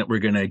scene that we're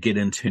going to get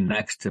into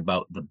next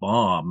about the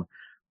bomb.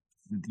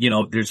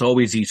 There's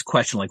always these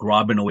questions, like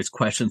Robin always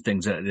questions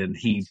things, and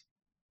he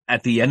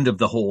at the end of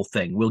the whole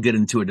thing. We'll get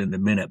into it in a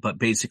minute, but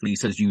basically he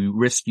says you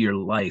risk your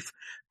life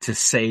to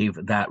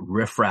save that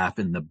riffraff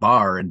in the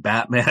bar. And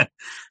Batman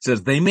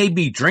says they may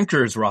be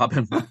drinkers,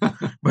 Robin,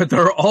 but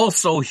they're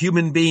also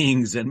human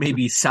beings and may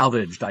be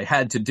salvaged. I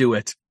had to do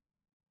it.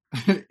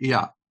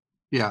 Yeah.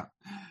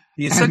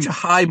 He has such a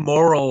high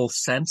moral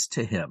sense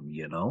to him,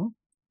 you know?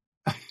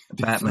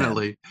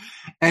 Definitely.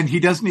 And he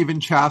doesn't even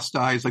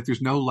chastise, like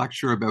there's no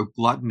lecture about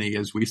gluttony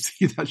as we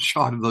see that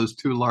shot of those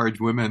two large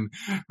women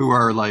who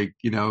are like,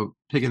 you know,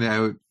 picking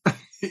out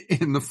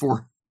in the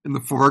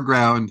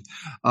foreground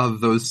of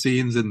those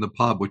scenes in the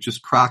pub, which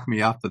just crack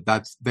me up that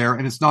that's there.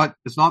 And it's not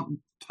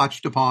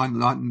touched upon.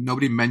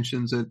 Nobody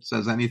mentions it,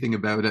 says anything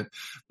about it,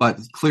 but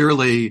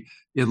clearly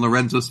in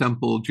Lorenzo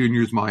Semple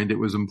Jr.'s mind, it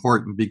was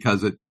important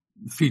because it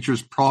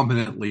features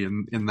prominently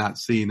in that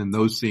scene, in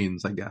those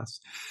scenes, I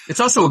guess. It's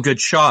also a good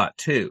shot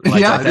too.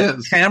 It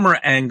is. Camera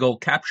angle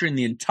capturing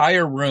the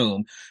entire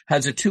room,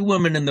 has the two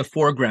women in the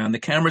foreground. The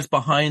camera's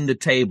behind the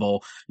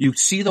table. You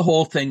see the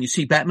whole thing. You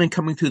see Batman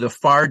coming through the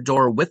far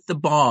door with the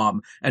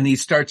bomb, and he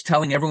starts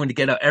telling everyone to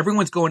get out.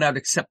 Everyone's going out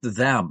except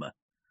them.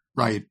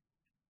 Right.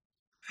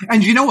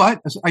 And you know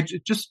what?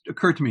 It just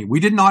occurred to me.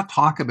 We did not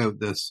talk about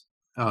this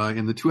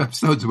in the 2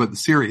 episodes about the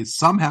series.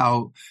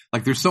 Somehow,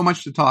 like there's so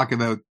much to talk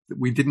about that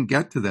we didn't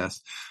get to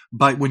this.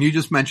 But when you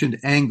just mentioned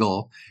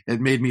angle, it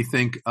made me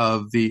think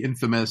of the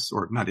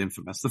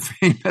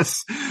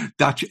famous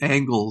Dutch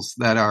angles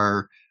that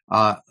are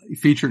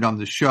featured on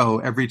the show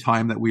every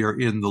time that we are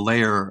in the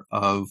lair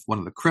of one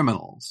of the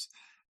criminals.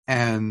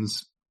 And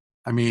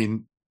I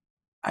mean,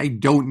 I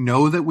don't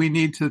know that we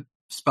need to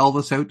spell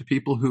this out to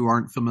people who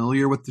aren't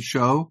familiar with the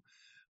show,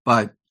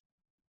 but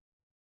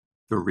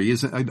the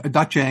reason a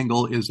Dutch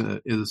angle is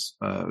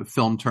a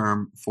film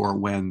term for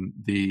when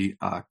the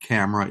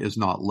camera is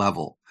not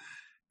level,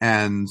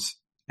 and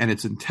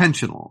it's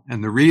intentional.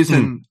 And the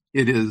reason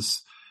it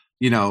is,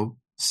 you know,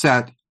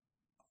 set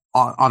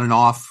on and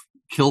off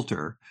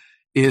kilter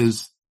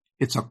is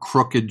it's a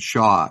crooked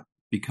shot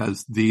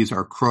because these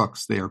are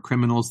crooks. They are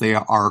criminals. They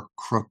are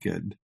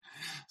crooked.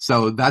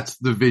 So that's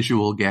the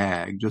visual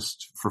gag,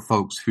 just for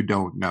folks who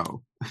don't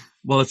know.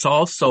 Well, it's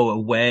also a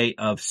way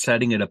of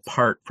setting it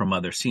apart from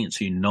other scenes,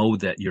 so you know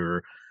that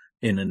you're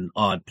in an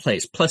odd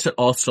place. Plus, it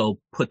also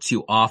puts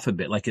you off a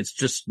bit, like it's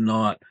just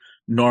not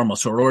normal.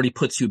 So it already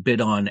puts you a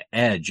bit on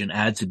edge and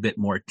adds a bit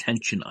more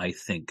tension, I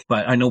think.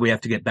 But I know we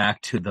have to get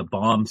back to the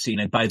bomb scene.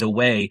 And by the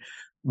way,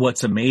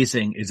 what's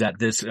amazing is that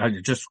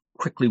I just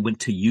quickly went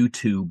to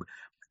YouTube,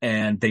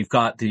 and they've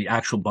got the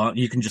actual bomb.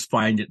 You can just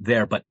find it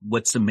there. But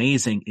what's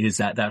amazing is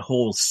that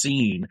whole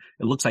scene,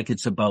 it looks like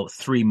it's about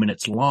 3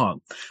 minutes long,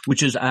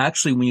 which is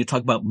actually, when you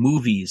talk about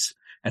movies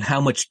and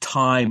how much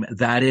time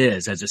that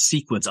is as a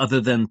sequence,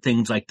 other than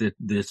things like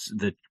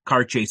the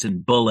car chase in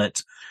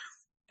Bullet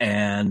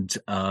and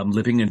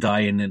Living and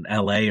Dying in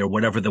LA, or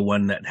whatever, the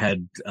one that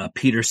had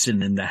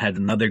Peterson and that had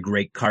another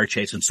great car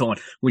chase and so on.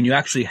 When you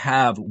actually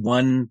have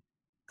one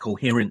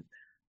coherent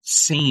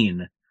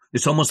scene,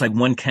 it's almost like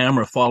one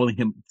camera following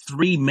him.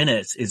 3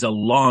 minutes is a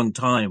long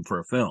time for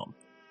a film.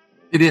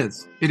 It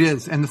is.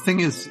 And the thing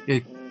is,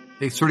 it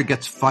sort of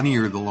gets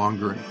funnier the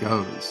longer it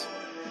goes,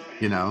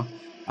 you know?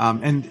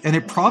 And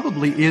it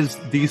probably is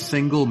the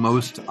single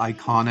most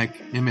iconic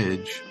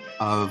image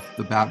of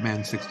the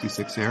Batman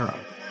 66 era.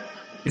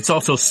 It's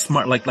also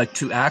smart, like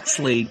to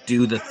actually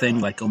do the thing,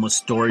 like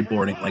almost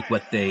storyboarding, like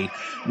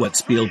what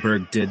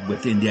Spielberg did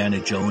with Indiana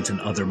Jones and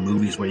other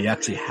movies, where you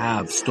actually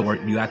have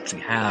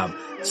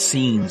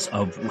scenes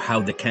of how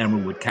the camera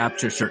would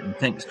capture certain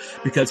things.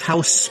 Because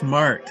how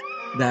smart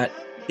that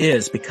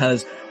is,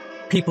 because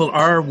people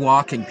are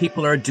walking,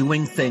 people are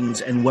doing things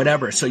and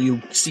whatever. So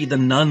you see the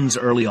nuns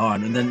early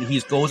on, and then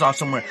he goes off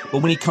somewhere.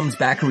 But when he comes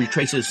back and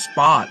retraces his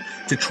spot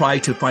to try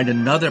to find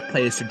another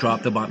place to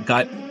drop the bomb,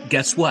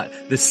 guess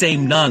what? The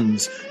same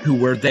nuns who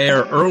were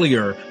there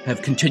earlier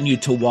have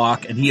continued to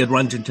walk, and he had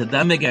run into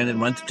them again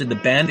and runs into the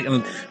bandit.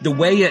 And the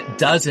way it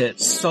does it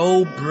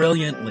so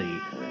brilliantly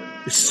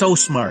is so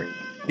smart.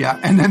 Yeah,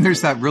 and then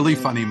there's that really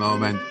funny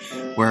moment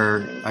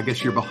where I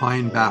guess you're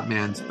behind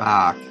Batman's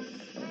back,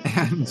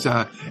 and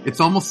it's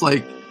almost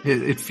like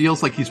it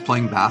feels like he's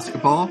playing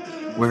basketball,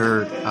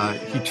 where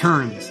he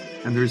turns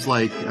and there's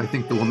like, I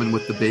think the woman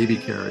with the baby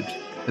carriage,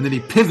 and then he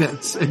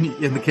pivots and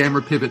the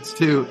camera pivots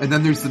too, and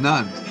then there's the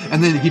nuns,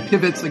 and then he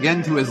pivots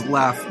again to his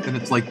left, and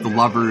it's like the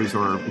lovers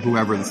or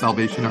whoever, the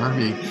Salvation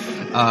Army.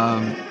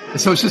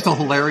 So it's just a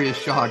hilarious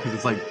shot, because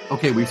it's like,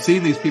 okay, we've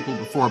seen these people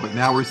before, but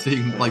now we're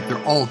seeing like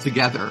they're all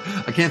together.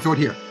 I can't throw it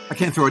here. I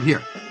can't throw it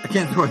here. I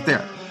can't throw it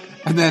there.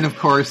 And then of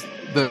course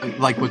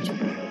which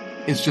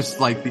is just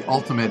like the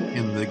ultimate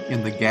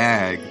in the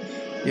gag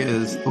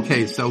is,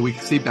 okay, so we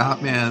see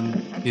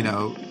Batman, you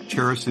know,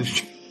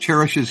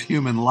 cherishes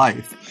human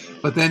life,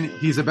 but then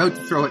he's about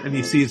to throw it and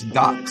he sees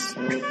ducks.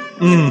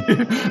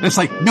 It's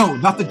like, no,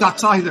 not the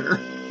ducks either,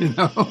 you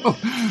know?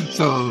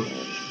 So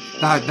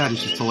that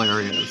is just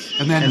hilarious.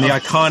 And then the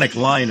iconic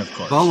line, of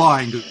course. The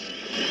line.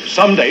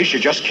 Some days you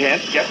just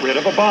can't get rid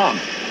of a bomb.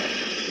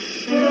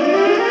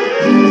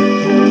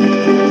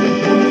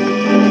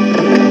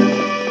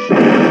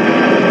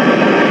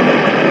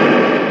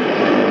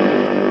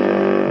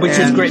 Which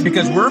is great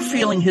because we're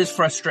feeling his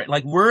frustration.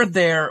 Like we're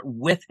there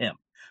with him.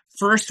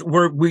 First,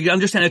 we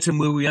understand it's a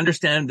movie. We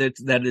understand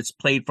that it's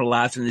played for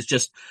laughs and it's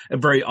just a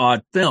very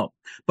odd film.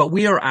 But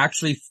we are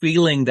actually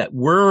feeling that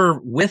we're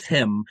with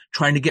him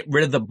trying to get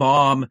rid of the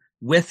bomb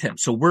with him.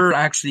 So we're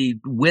actually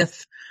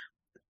with,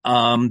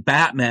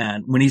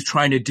 Batman when he's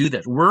trying to do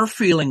this. We're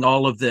feeling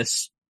all of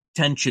this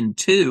tension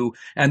too.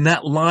 And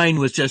that line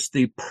was just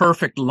the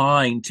perfect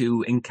line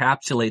to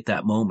encapsulate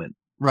that moment.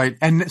 Right.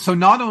 And so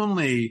not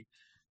only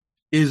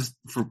is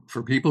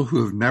for people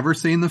who have never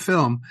seen the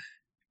film,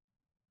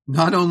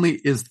 not only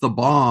is the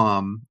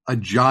bomb a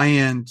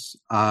giant,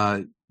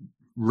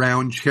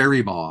 round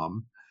cherry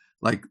bomb,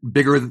 like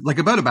bigger, like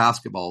about a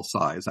basketball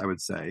size, I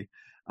would say.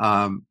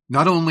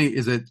 Not only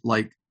is it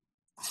like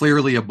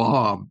clearly a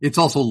bomb, it's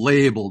also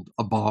labeled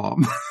a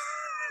bomb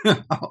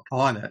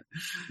on it.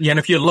 Yeah. And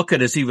if you look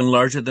at it, it's even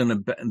larger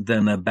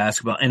than a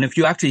basketball. And if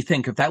you actually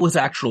think if that was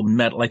actual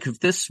metal, like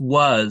if this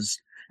was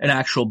an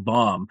actual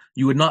bomb,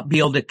 you would not be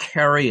able to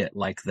carry it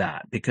like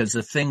that because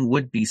the thing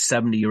would be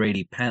 70 or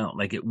 80 pounds.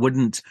 Like it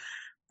wouldn't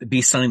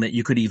be something that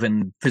you could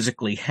even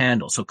physically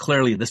handle. So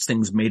clearly this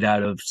thing's made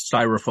out of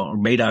styrofoam or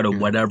made out of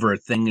whatever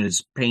thing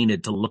is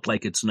painted to look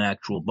like it's an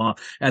actual bomb.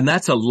 And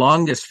that's a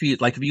longest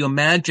fuse. Like if you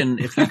imagine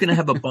if you're going to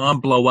have a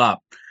bomb blow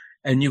up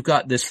and you've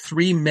got this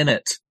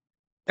 3-minute,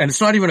 and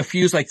it's not even a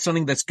fuse like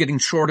something that's getting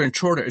shorter and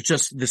shorter. It's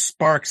just the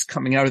sparks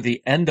coming out of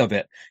the end of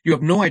it. You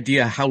have no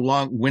idea how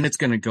long, when it's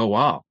going to go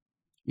off.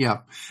 Yeah.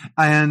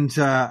 And,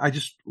 I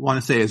just want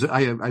to say, as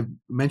I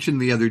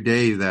mentioned the other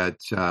day that,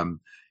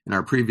 in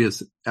our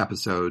previous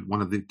episode,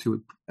 one of the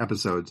 2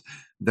 episodes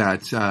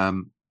that,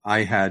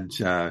 I had,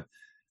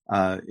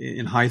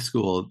 in high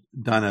school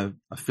done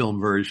a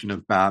film version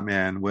of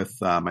Batman with,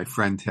 my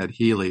friend Ted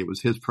Healy. It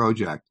was his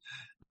project.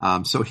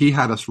 So he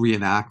had us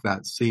reenact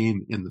that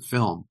scene in the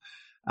film.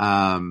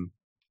 So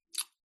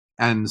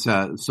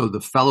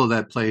the fellow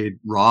that played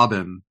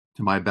Robin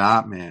to my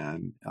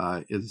Batman,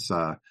 is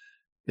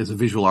a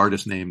visual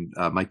artist named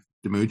Mike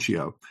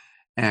DiMuccio.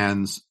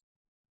 And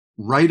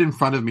right in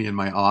front of me in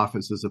my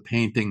office is a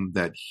painting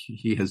that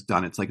he has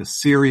done. It's like a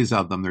series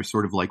of them. They're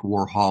sort of like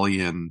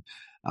Warholian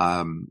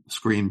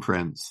screen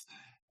prints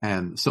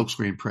and silk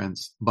screen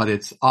prints, but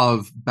it's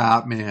of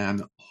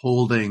Batman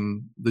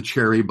holding the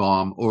cherry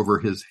bomb over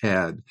his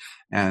head.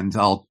 And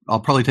I'll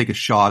probably take a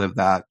shot of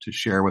that to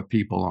share with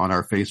people on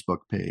our Facebook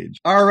page.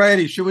 All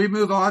righty. Should we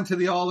move on to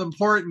the all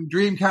important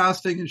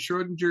Dreamcasting and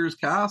Schrödinger's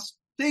cast?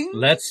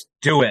 Let's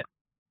do it.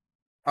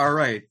 All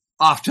right.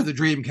 Off to the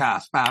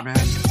Dreamcast, Batman.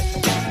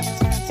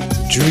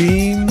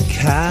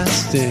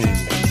 Dreamcasting.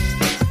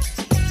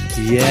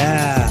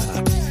 Yeah.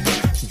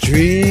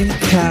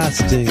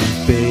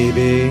 Dreamcasting,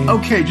 baby.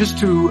 Okay, just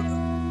to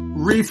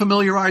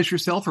refamiliarize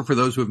yourself, or for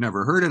those who have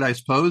never heard it, I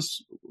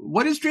suppose,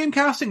 what is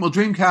Dreamcasting? Well,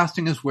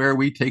 Dreamcasting is where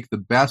we take the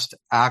best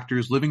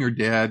actors, living or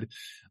dead,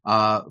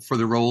 for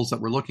the roles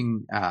that we're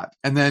looking at.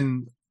 And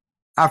then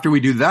after we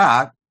do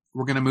that,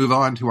 we're going to move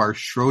on to our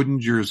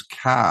Schrödinger's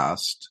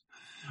cast,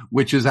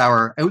 which is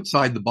our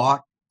outside the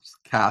box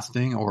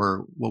casting,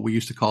 or what we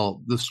used to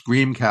call the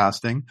scream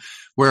casting,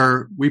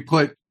 where we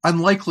put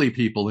unlikely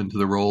people into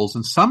the roles.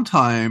 And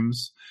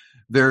sometimes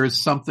there's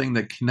something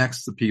that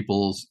connects the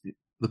peoples.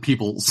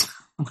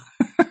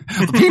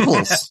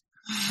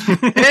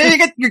 Yeah,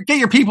 you get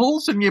your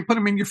peoples and you put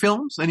them in your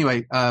films.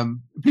 Anyway,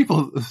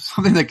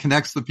 something that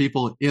connects the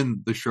people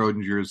in the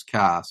Schrödinger's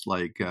cast,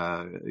 like,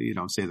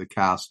 say the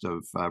cast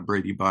of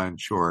Brady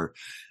Bunch or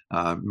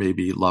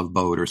maybe Love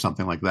Boat or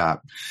something like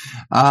that.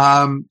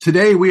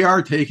 Today we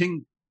are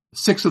taking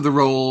 6 of the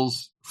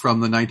roles from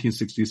the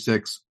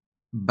 1966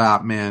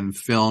 Batman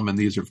film, and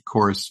these, of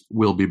course,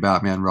 will be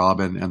Batman,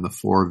 Robin, and the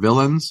 4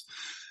 villains.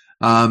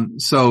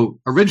 So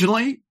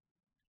originally,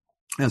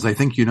 as I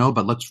think you know,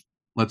 but let's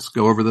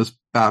go over this.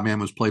 Batman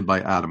was played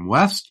by Adam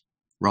West,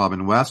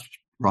 Robin West.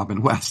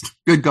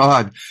 Good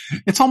God.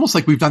 It's almost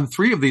like we've done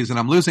 3 of these and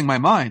I'm losing my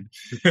mind.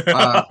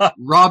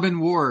 Robin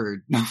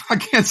Ward. No, I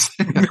can't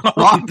say it.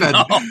 Robin.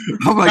 No.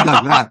 Oh my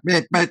God.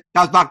 That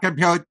does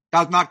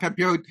not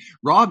compute.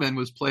 Robin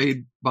was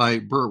played by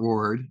Burt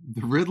Ward.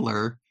 The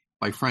Riddler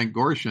by Frank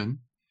Gorshin.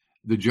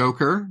 The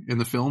Joker in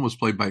the film was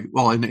played by,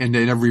 in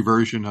every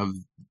version of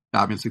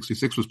Batman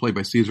 66 was played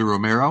by Cesar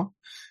Romero.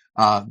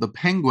 The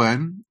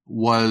Penguin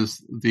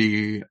was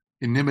the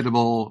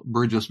inimitable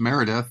Burgess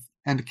Meredith,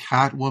 and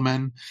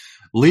Catwoman,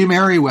 Lee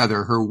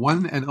Merriwether, her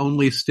one and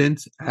only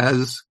stint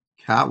as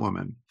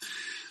Catwoman.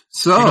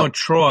 So,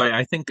 Troy,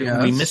 I think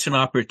we missed an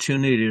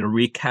opportunity to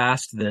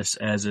recast this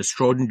as a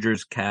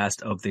Schrödinger's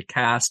cast of the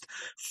cast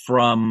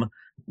from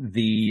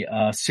the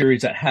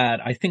series that had,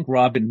 I think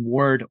Robin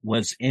Ward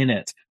was in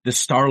it, the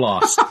Star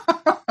Lost,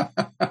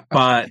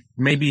 but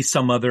maybe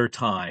some other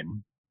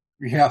time.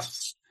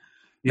 Yes.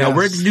 Now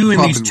we're doing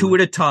Robin these 2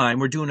 at a time.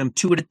 We're doing them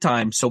 2 at a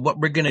time. So what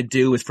we're going to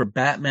do is for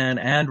Batman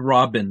and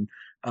Robin,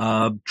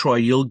 Troy,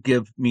 you'll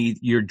give me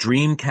your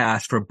dream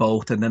cast for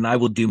both, and then I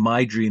will do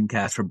my dream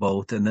cast for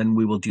both, and then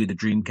we will do the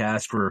dream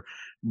cast for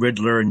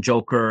Riddler and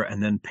Joker,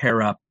 and then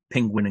pair up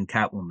Penguin and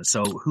Catwoman.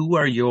 So who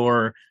are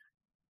your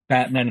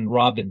Batman and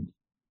Robin?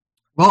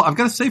 Well, I've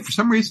got to say, for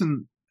some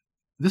reason,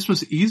 this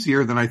was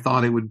easier than I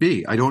thought it would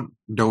be. I don't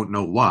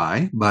know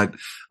why, but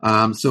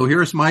so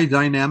here's my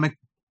dynamic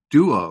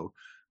duo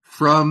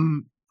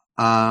from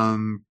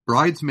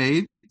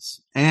Bridesmaids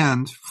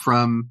and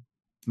from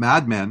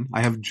Mad Men.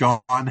 I have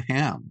John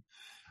Hamm,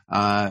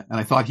 and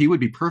I thought he would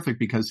be perfect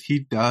because he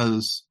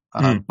does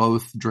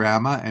both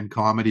drama and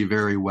comedy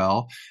very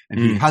well, and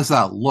he has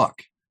that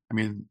look. I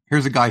mean,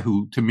 here's a guy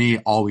who, to me,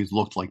 always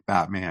looked like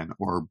Batman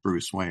or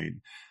Bruce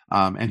Wayne.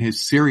 And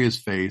his serious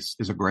face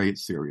is a great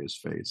serious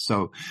face.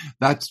 So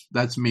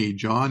that's me,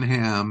 John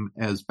Hamm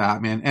as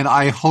Batman. And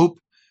I hope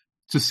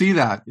to see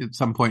that at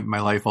some point in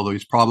my life, although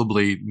he's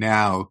probably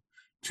now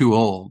too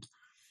old.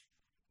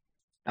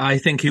 I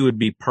think he would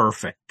be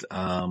perfect.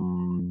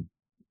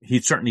 He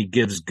certainly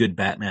gives good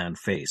Batman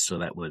face. So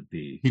that would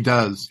be. He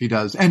does.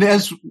 And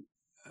as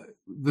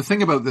the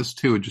thing about this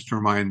too, just to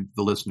remind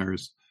the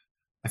listeners,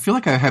 I feel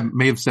like I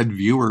may have said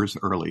viewers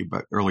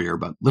earlier,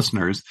 but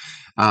listeners,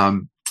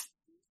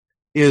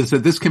 is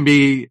that this can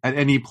be at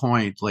any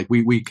point, like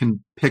we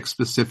can pick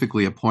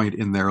specifically a point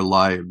in their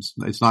lives.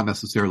 It's not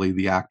necessarily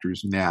the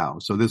actors now.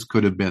 So this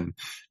could have been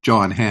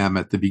John Hamm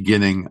at the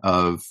beginning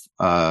of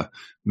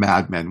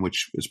Mad Men,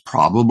 which is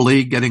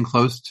probably getting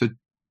close to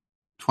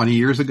 20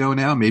 years ago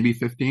now, maybe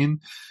 15.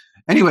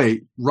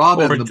 Anyway,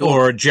 Robin.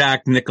 Or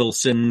Jack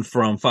Nicholson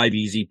from 5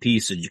 Easy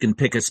Pieces. You can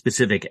pick a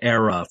specific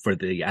era for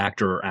the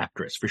actor or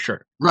actress, for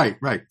sure. Right.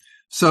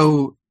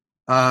 So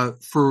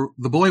for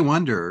The Boy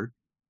Wonder,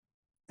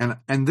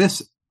 and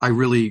this I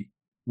really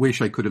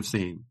wish I could have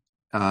seen.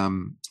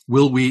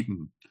 Will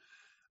Wheaton,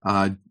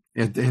 at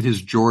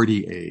his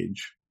Geordie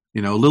age, a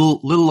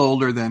little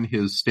older than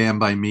his Stand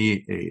By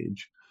Me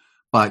age,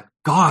 but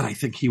God, I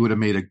think he would have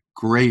made a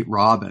great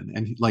Robin.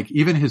 And like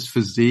even his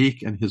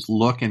physique and his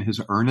look and his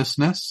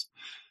earnestness.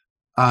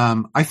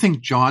 I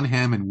think John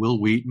Hamm and Will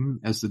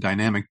Wheaton as the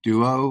dynamic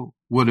duo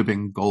would have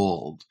been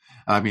gold.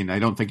 I mean, I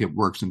don't think it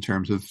works in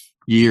terms of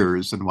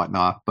years and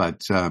whatnot,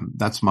 but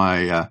that's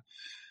my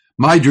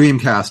dream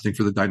casting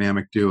for the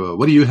dynamic duo.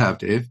 What do you have,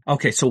 Dave?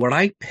 Okay, so what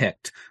I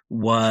picked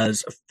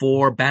was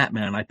for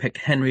Batman, I picked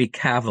Henry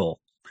Cavill,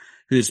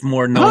 who's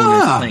more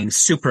known as playing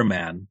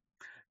Superman.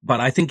 But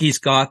I think he's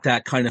got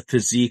that kind of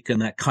physique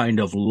and that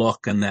kind of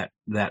look and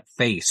that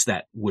face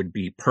that would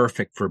be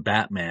perfect for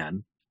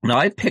Batman. Now,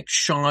 I picked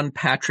Sean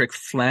Patrick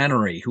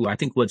Flannery, who I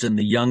think was in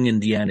the Young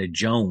Indiana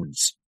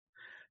Jones,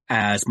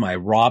 as my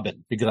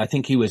Robin, because I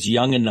think he was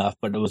young enough,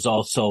 but it was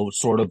also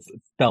sort of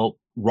felt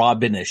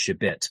Robinish a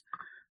bit.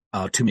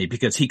 To me,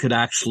 because he could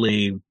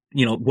actually,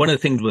 one of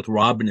the things with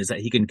Robin is that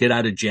he can get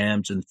out of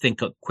jams and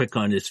think quick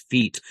on his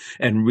feet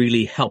and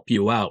really help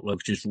you out,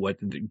 which is what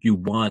you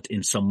want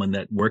in someone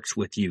that works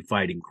with you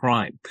fighting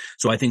crime.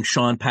 So I think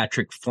Sean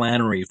Patrick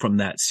Flannery from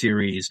that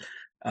series,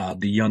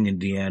 The Young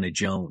Indiana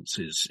Jones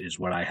is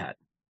what I had.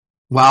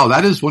 Wow.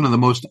 That is one of the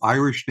most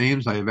Irish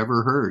names I have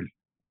ever heard.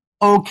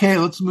 Okay.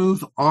 Let's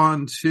move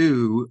on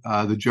to,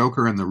 the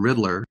Joker and the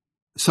Riddler.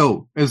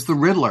 So as the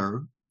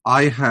Riddler,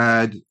 I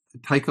had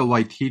Taika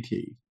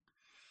Waititi.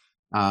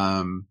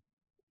 And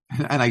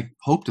I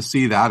hope to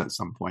see that at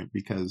some point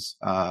because,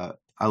 I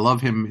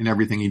love him in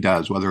everything he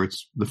does, whether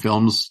it's the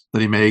films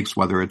that he makes,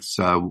 whether it's,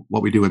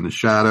 What We Do in the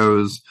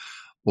Shadows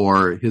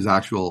or his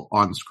actual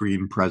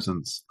on-screen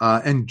presence.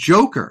 And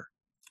Joker.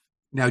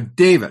 Now,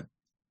 David,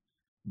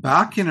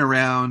 back in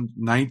around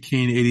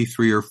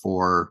 1983 or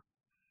 4,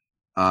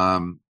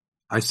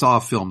 I saw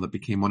a film that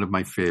became one of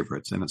my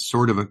favorites, and it's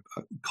sort of a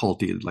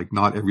culty, like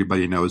not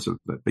everybody knows of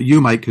it, but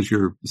you might because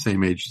you're the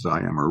same age as I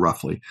am, or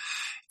roughly.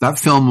 That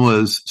film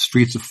was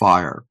Streets of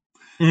Fire.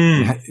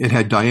 It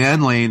had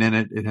Diane Lane in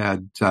it. It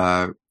had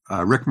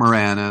Rick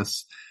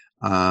Moranis,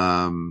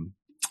 and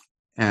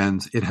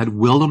it had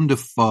Willem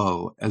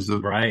Dafoe as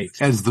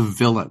the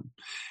villain.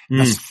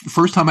 That's the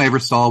first time I ever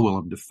saw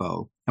Willem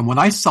Dafoe. And when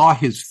I saw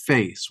his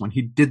face, when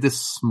he did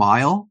this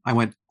smile, I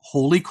went,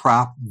 holy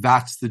crap,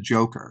 that's the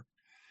Joker.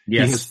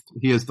 Yes.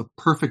 He has the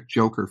perfect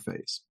Joker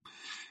face.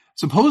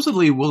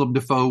 Supposedly, Willem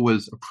Dafoe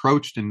was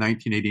approached in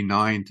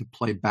 1989 to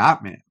play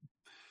Batman,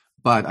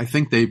 but I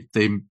think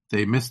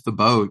they missed the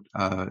boat.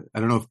 I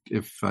don't know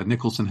if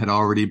Nicholson had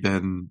already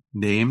been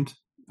named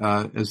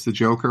as the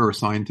Joker or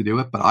signed to do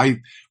it, but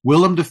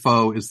Willem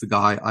Dafoe is the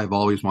guy I've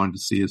always wanted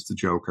to see as the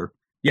Joker.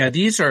 Yeah,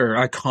 these are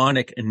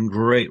iconic and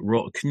great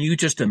roles. Can you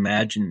just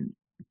imagine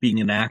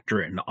being an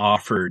actor and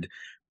offered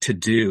to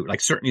do,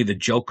 like, certainly the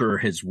Joker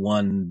has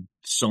won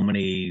so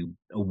many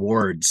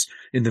awards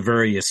in the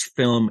various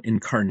film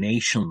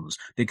incarnations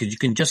because you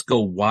can just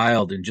go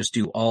wild and just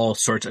do all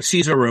sorts of.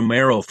 Cesar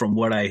Romero, from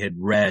what I had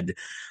read,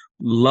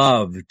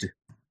 loved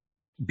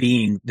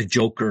being the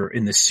Joker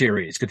in the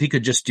series because he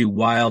could just do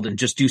wild and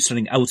just do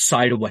something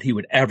outside of what he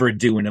would ever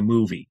do in a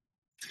movie.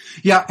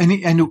 Yeah.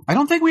 And I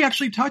don't think we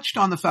actually touched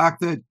on the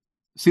fact that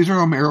Cesar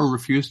Romero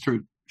refused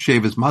to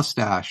shave his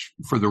mustache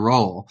for the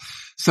role.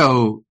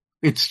 So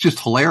it's just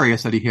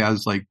hilarious that he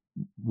has like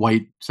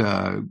white,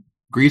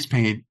 grease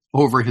paint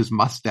over his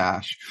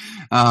mustache.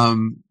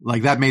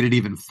 Like that made it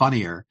even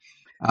funnier.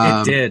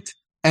 It did.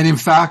 And in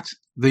fact,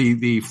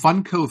 the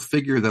Funko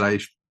figure that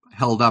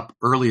held up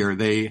earlier,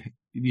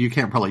 you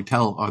can't probably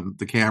tell on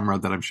the camera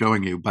that I'm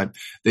showing you, but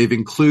they've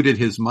included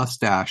his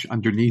mustache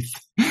underneath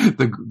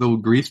the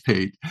grease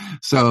paint.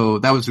 So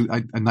that was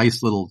a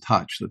nice little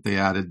touch that they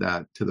added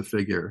that to the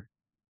figure.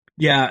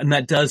 Yeah, and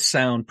that does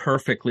sound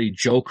perfectly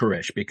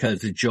Jokerish, because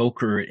the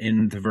Joker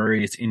in the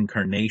various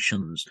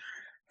incarnations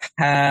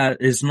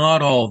is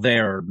not all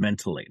there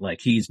mentally. Like,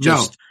 he's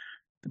just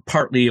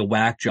partly a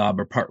whack job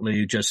or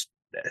partly just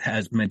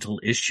has mental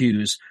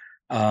issues.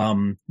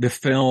 The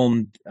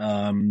film,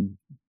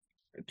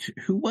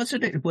 who was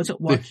it? Was it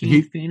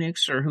Joaquin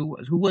Phoenix, or who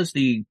was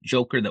the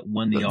Joker that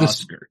won the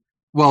Oscar?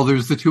 Well,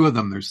 there's the two of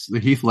them. There's the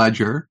Heath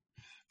Ledger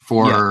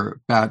for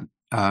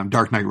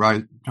Dark Knight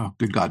Rises. Oh,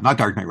 good God, not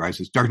Dark Knight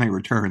Rises, Dark Knight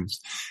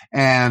Returns,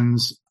 and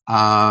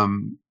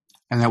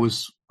that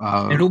was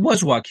and it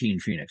was Joaquin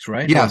Phoenix,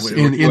 right? Yes,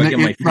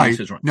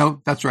 right.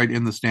 No, that's right.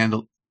 In the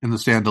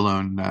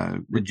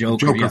standalone the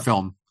Joker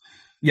film.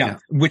 Yeah,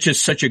 which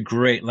is such a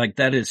great, like,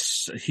 that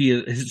is,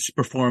 his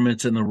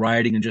performance and the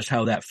writing and just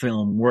how that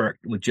film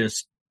worked was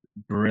just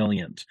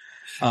brilliant.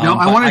 Now,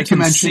 I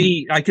can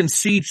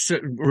see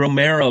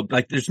Romero,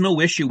 like, there's no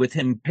issue with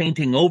him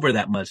painting over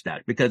that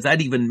mustache, because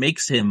that even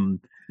makes him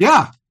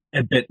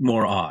a bit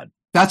more odd.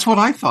 That's what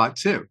I thought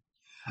too.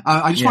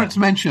 I just wanted to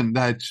mention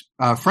that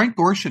Frank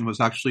Gorshin was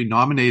actually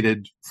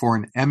nominated for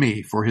an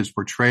Emmy for his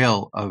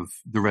portrayal of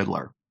the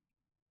Riddler.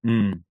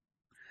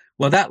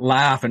 Well, that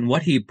laugh and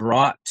what he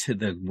brought to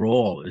the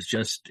role is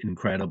just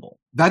incredible.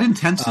 That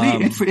intensity,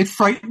 it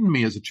frightened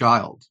me as a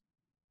child.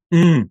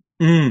 Like,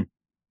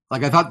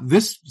 I thought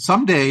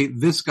someday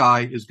this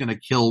guy is going to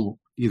kill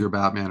either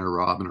Batman or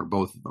Robin or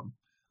both of them.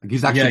 Like,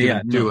 he's actually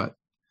going to do it.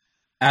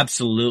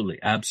 Absolutely.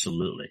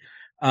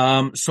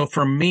 So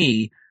for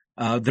me,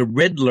 the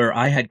Riddler,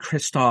 I had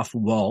Christoph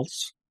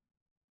Waltz,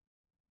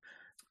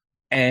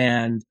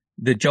 and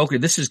the Joker.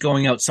 This is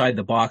going outside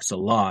the box a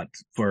lot,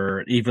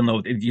 even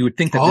though you would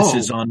think that this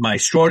is on my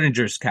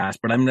Schrodinger's cast,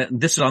 but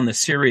this is on the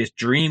Serious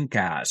Dream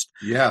cast.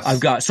 Yes. I've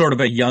got sort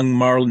of a young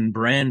Marlon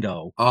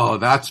Brando. Oh,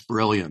 that's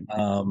brilliant.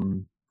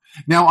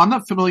 Now, I'm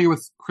not familiar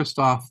with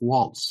Christoph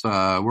Waltz.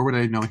 Where would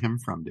I know him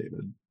from,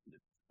 David?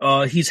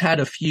 He's had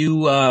a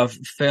few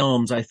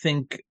films. I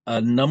think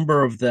a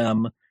number of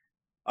them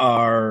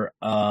are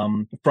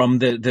from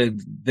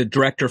the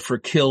director for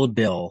Kill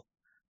Bill.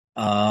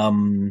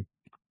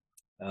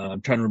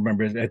 I'm trying to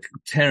remember,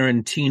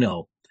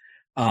 Tarantino,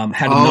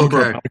 had a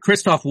number. Okay.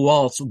 Christoph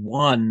Waltz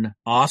won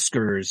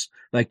Oscars,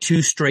 like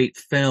 2 straight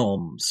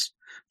films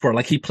for,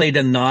 like, he played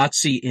a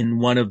Nazi in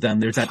one of them.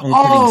 There's that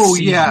opening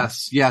scene.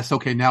 Yes.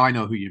 Okay. Now I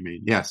know who you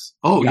mean. Yes.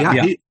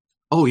 He'd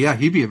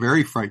be a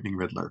very frightening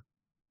Riddler.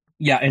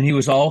 Yeah. And he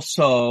was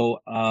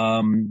also,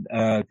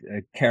 a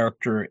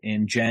character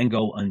in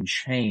Django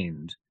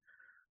Unchained.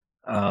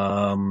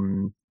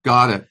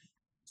 Got it.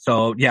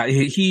 So yeah,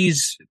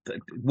 he's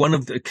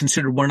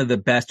considered one of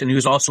the best, and he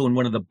was also in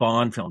one of the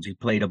Bond films. He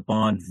played a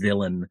Bond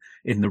villain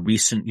in the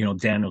recent,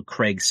 Daniel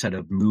Craig set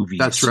of movies.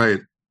 That's right.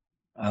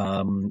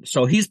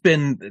 So he's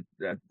been,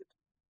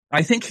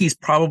 I think he's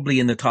probably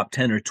in the top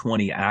 10 or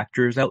 20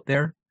 actors out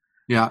there.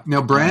 Yeah.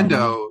 Now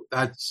Brando,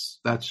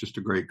 that's just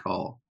a great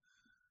call.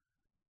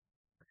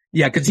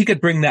 Yeah, because he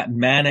could bring that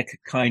manic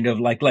kind of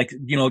like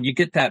you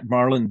get that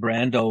Marlon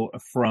Brando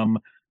from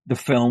the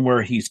film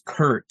where he's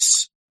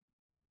Kurtz.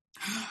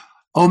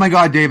 Oh my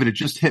God, David, it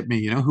just hit me.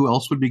 You know who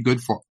else would be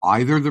good for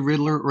either the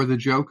Riddler or the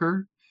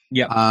Joker?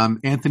 Yeah.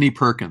 Anthony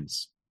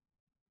Perkins.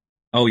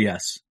 Oh,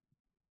 yes.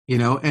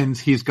 And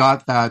he's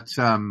got that,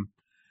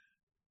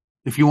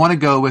 if you want to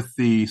go with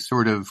the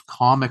sort of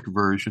comic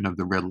version of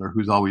the Riddler,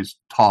 who's always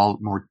tall,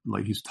 more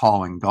like he's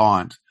tall and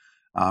gaunt,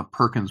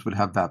 Perkins would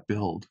have that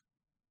build.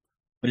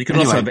 But you can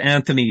also have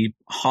Anthony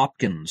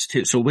Hopkins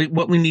too. So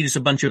what we need is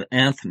a bunch of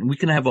Anthony. We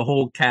can have a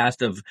whole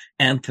cast of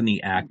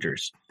Anthony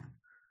actors.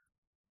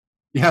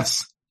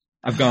 Yes.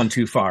 I've gone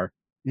too far.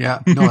 Yeah.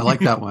 No, I like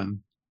that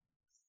one.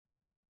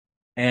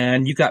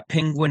 And you got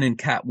Penguin and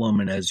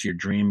Catwoman as your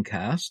dream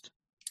cast.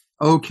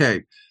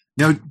 Okay.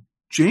 Now,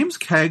 James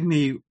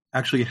Cagney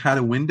actually had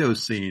a window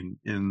scene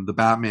in the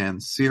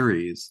Batman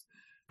series.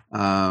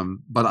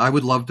 But I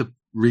would love to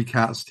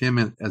recast him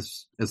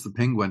as the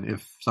Penguin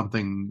if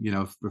something,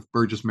 if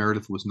Burgess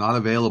Meredith was not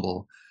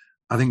available.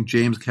 I think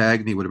James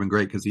Cagney would have been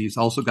great because he's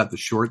also got the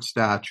short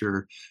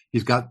stature.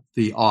 He's got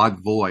the odd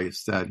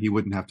voice that he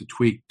wouldn't have to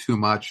tweak too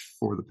much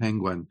for the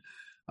Penguin.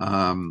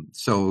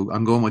 So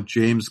I'm going with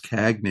James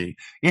Cagney.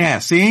 Yeah,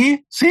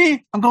 see,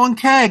 I'm going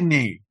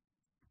Cagney.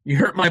 You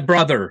hurt my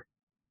brother.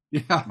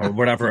 Yeah. Or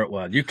whatever it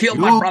was. You killed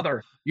my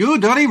brother. You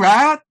dirty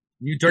rat.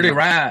 You dirty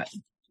rat.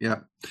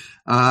 Yeah.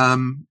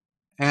 And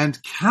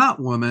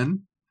Catwoman,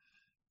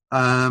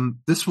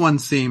 this one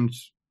seemed,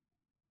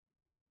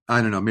 I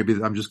don't know, maybe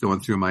I'm just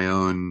going through my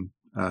own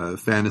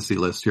fantasy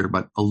list here,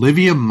 but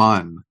Olivia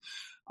Munn,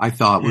 I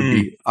thought would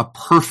be a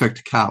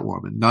perfect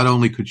Catwoman. Not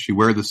only could she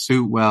wear the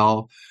suit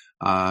well,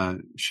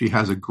 she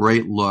has a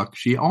great look.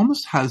 She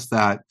almost has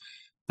that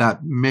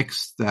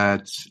mix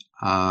that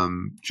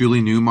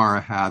Julie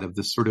Newmar had of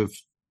this sort of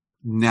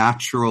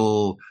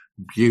natural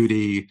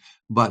beauty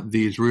but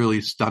these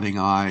really stunning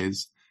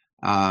eyes.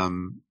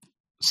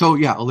 So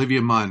yeah,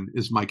 Olivia Munn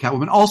is my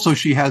Catwoman. Also,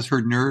 she has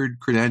her nerd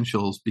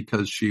credentials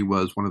because she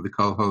was one of the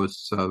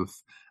co-hosts of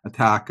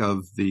Attack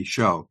of the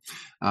Show,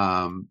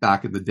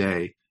 back in the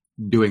day,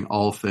 doing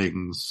all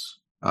things,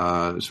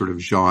 sort of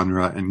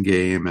genre and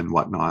game and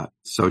whatnot.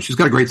 So she's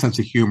got a great sense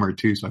of humor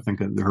too. So I think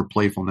that her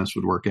playfulness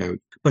would work out.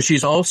 But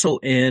she's also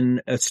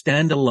in a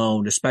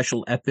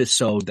special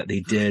episode that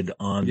they did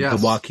on The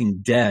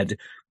Walking Dead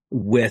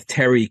with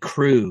Terry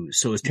Crews.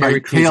 So it's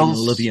Terry Crews and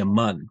Olivia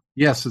Munn.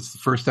 Yes, it's the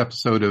first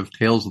episode of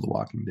Tales of the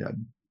Walking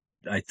Dead.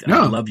 I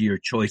love your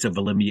choice of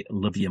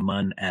Olivia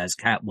Munn as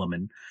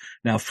Catwoman.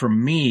 Now, for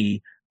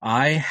me,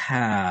 I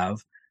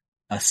have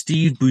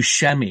Steve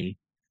Buscemi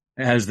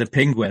as the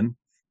Penguin.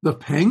 The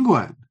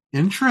Penguin.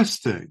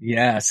 Interesting.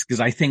 Yes, because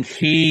I think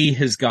he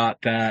has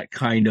got that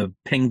kind of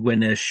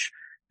penguinish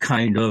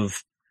kind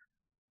of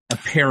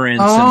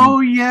appearance. Oh,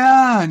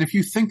 yeah. And if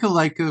you think of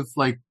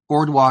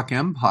Boardwalk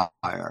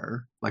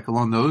Empire, like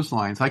along those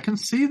lines, I can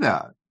see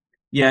that.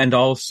 Yeah, and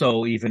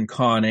also even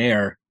Con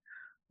Air.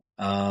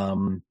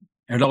 And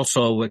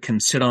also it can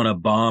sit on a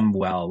bomb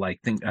well. I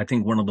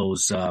think one of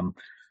those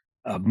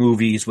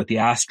movies with the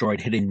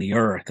asteroid hitting the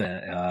Earth.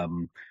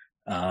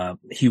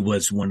 He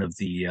was one of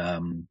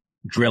the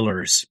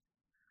drillers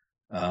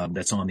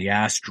that's on the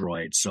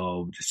asteroid.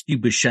 So Steve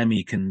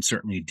Buscemi can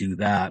certainly do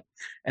that.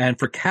 And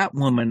for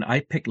Catwoman,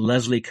 I picked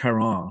Leslie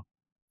Caron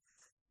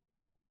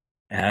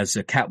as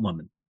a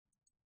Catwoman.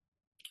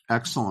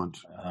 Excellent.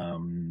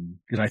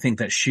 Because I think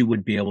that she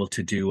would be able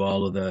to do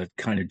all of the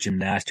kind of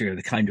gymnastics or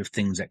the kind of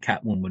things that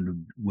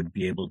Catwoman would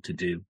be able to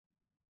do.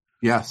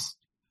 Yes.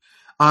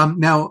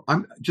 Now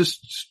I'm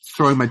just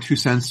throwing my 2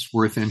 cents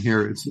worth in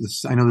here.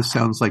 I know this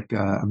sounds like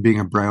I'm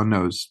being a brown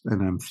nose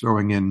and I'm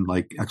throwing in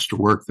like extra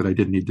work that I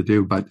didn't need to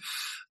do, but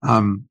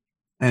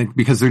and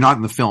because they're not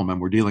in the film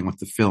and we're dealing with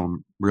the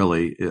film,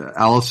 really,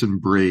 Alison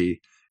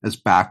Brie as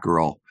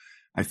Batgirl.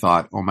 I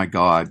thought, oh my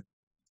God,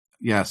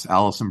 yes,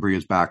 Alison Brie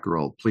as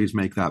Batgirl. Please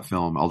make that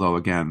film. Although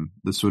again,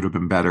 this would have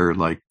been better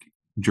like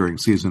during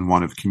season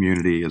 1 of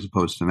Community as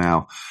opposed to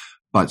now,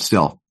 but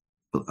still,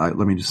 let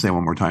me just say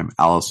one more time,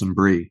 Alison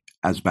Brie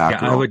as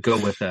Batgirl. Yeah, I would go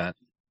with that.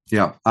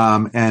 Yeah.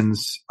 And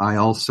I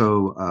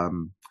also,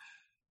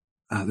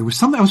 there was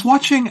something, I was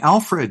watching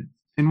Alfred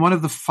in one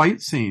of the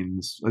fight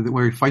scenes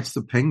where he fights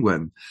the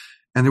Penguin.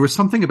 And there was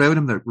something about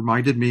him that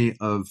reminded me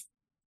of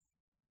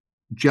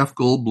Jeff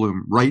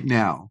Goldblum right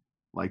now.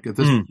 Like at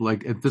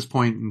this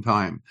point in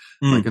time,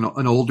 like an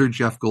older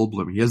Jeff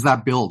Goldblum. He has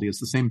that build. He has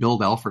the same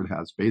build Alfred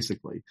has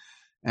basically.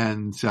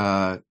 And,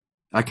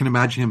 I can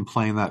imagine him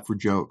playing that for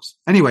jokes.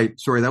 Anyway,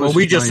 sorry, that was.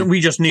 Well, we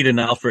just need an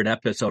Alfred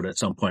episode at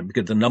some point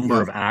because the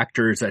number of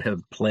actors that have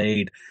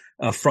played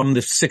from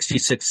the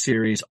 66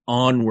 series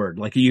onward,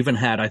 like you even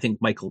had, I think,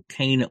 Michael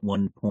Caine at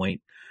one point,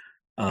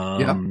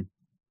 and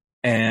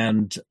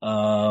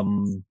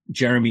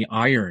Jeremy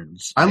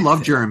Irons. I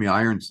love Jeremy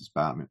Irons as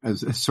Batman,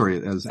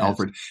 as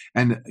Alfred.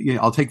 And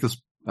I'll take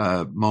this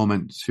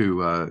moment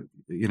to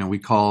we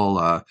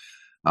call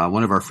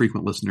one of our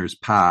frequent listeners,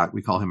 Pat.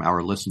 We call him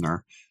our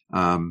listener.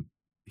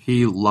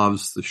 He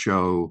loves the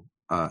show.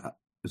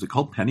 Is it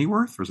called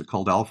Pennyworth or is it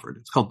called Alfred?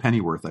 It's called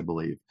Pennyworth, I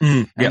believe.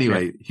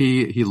 Anyway,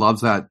 he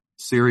loves that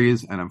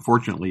series, and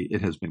unfortunately,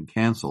 it has been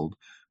canceled.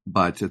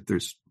 But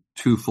there's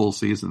 2 full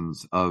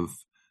seasons of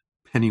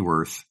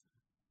Pennyworth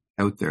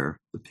out there.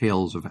 The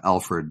tales of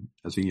Alfred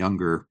as a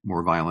younger,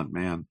 more violent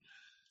man.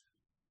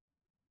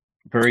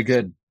 Very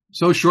good.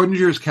 So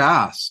Schrödinger's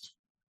cast.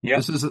 Yeah,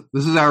 this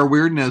is our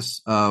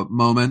weirdness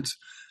moment.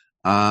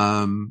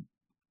 And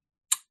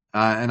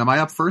am I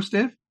up first,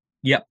 Dave?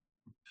 Yep.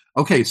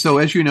 Okay, so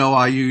as you know,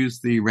 I use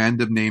the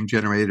random name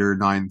generator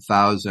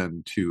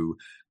 9000 to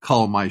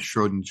call my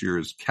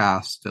Schrödinger's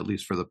cast, at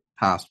least for the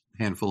past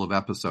handful of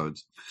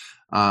episodes.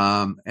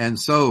 And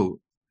so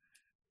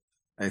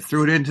I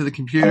threw it into the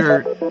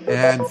computer,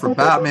 and for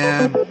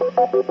Batman,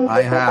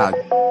 I had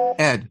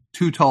Ed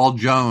Too Tall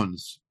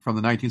Jones from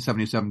the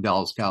 1977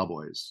 Dallas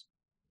Cowboys.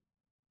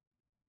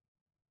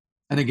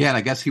 And again,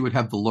 I guess he would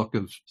have the look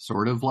of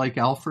sort of like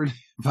Alfred,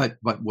 but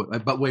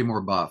way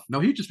more buff. No,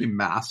 he'd just be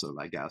massive,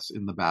 I guess,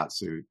 in the bat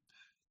suit.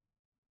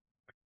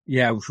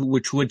 Yeah,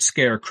 which would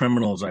scare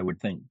criminals, I would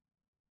think.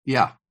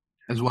 Yeah,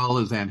 as well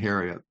as Aunt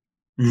Harriet.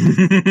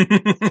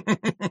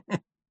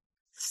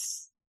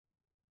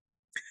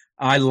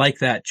 I like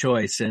that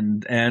choice.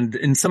 And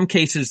in some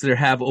cases, there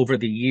have over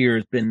the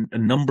years been a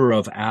number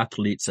of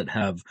athletes that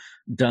have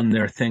done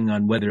their thing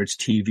on whether it's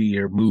TV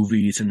or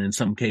movies, and in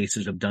some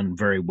cases have done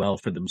very well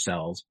for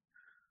themselves.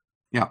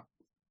 Yeah.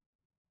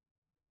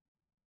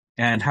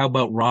 And how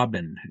about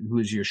Robin? Who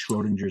is your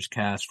Schrödinger's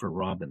cast for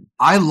Robin?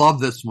 I love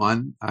this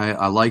one.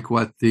 I like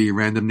what the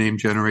random name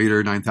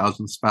generator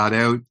 9000 spat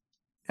out.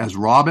 As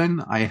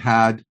Robin, I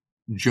had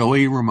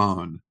Joey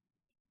Ramone.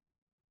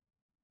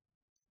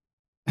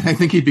 I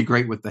think he'd be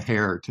great with the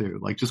hair too.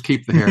 Like just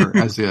keep the hair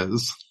as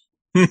is.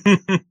 And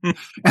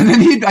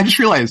then I just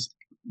realized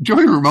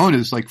Joey Ramone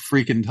is like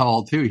freaking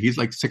tall too. He's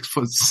like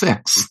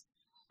 6'6".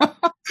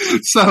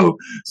 So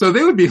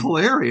they would be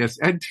hilarious.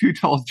 Ed Too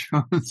Tall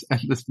Jones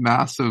and this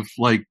massive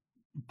like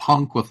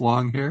punk with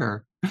long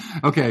hair.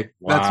 Okay,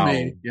 that's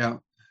me. Yeah.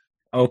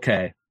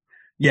 Okay.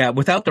 Yeah,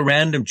 without the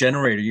random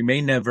generator, you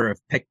may never have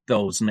picked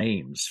those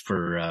names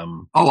for.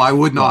 I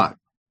would not.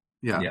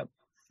 Yeah. Yeah.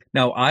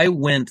 Now I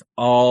went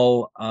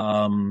all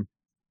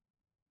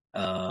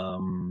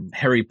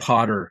Harry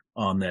Potter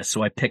on this,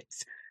 so I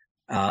picked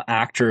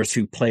actors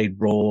who played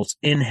roles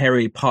in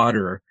Harry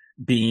Potter,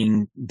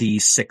 being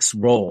these 6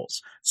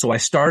 roles. So I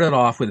started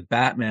off with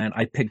Batman.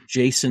 I picked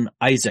Jason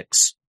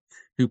Isaacs,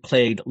 who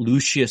played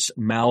Lucius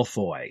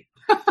Malfoy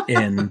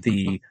in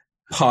the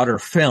Potter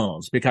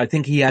films, because I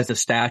think he has the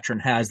stature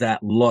and has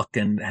that look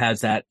and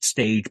has that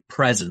stage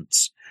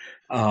presence.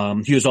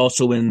 He was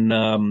also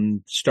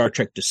in Star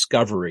Trek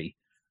Discovery.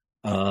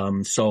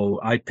 So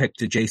I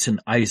picked Jason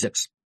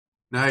Isaacs.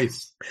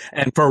 Nice.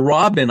 And for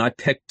Robin, I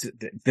picked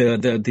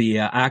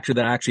the actor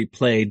that actually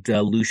played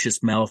Lucius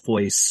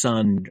Malfoy's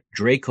son,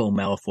 Draco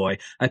Malfoy.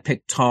 I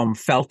picked Tom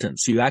Felton.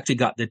 So you actually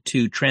got the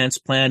 2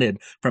 transplanted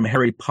from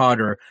Harry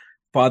Potter,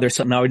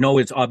 father-son. Now I know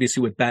it's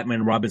obviously with Batman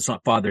and Robin, it's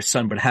not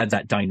father-son, but it had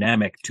that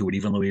dynamic to it,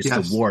 even though he's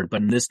the Ward.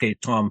 But in this case,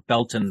 Tom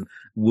Felton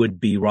would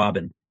be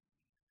Robin.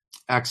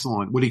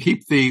 Excellent. Would he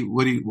keep the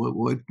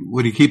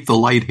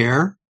light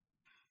hair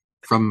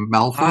from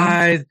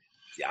Malfoy?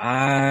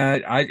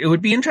 It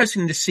would be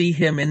interesting to see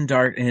him in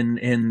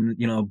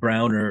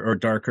brown or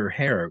darker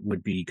hair. It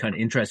would be kind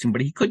of interesting,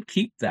 but he could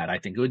keep that. I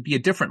think it would be a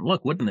different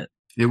look, wouldn't it?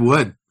 It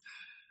would.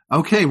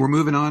 Okay, we're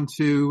moving on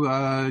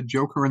to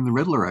Joker and the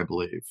Riddler, I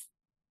believe.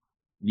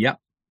 Yep.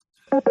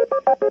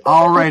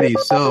 Alrighty,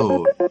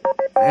 so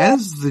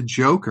as the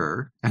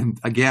Joker, and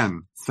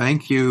again,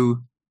 thank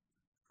you,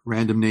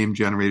 Random Name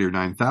Generator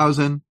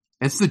 9000.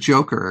 As the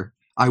Joker,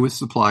 I was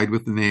supplied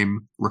with the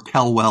name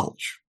Raquel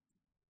Welch.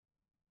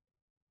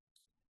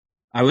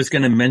 I was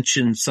going to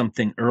mention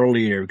something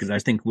earlier because I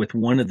think with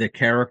one of the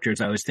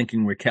characters, I was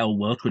thinking Raquel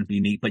Welch would be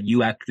neat, but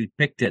you actually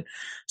picked it.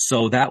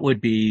 So that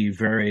would be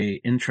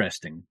very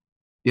interesting.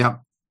 Yeah.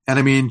 And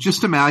I mean,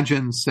 just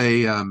imagine,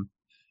 say,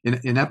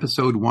 in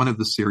episode 1 of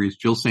the series,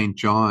 Jill St.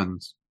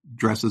 John's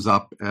dresses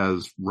up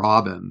as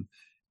Robin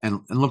and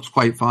looks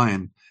quite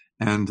fine.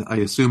 And I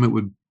assume it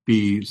would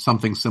be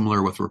something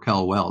similar with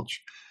Raquel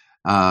Welch.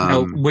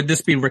 Now, would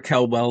this be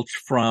Raquel Welch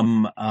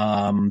from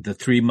the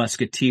Three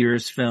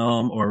Musketeers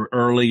film, or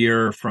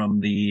earlier from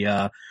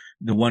the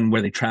one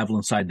where they travel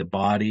inside the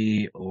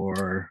body?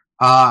 Or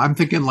I'm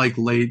thinking like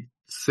late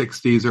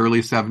 60s,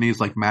 early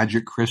 70s, like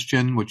Magic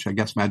Christian, which I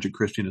guess Magic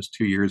Christian is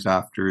 2 years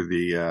after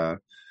the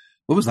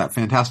what was that,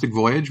 Fantastic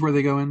Voyage, where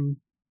they go in?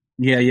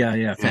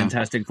 Yeah.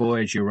 Fantastic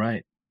Voyage. You're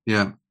right.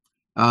 Yeah,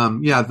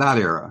 that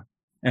era.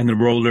 And the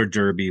roller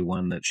derby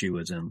one that she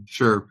was in.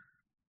 Sure.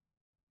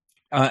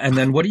 And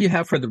then what do you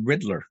have for the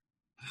Riddler?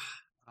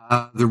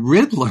 The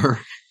Riddler.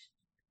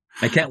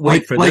 I can't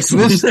wait for this.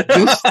 This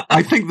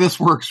I think this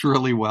works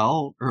really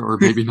well, or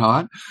maybe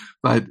not.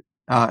 But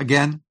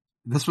again,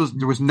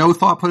 there was no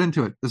thought put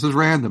into it. This is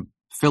random.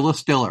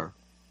 Phyllis Diller.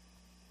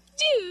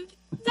 Dude,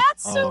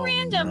 that's so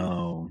random.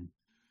 No.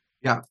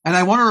 Yeah, and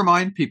I want to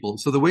remind people.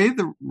 So the way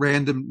the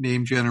random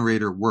name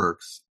generator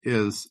works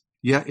is,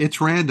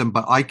 it's random,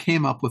 but I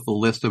came up with a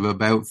list of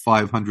about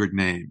 500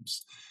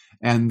 names,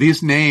 and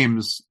these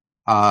names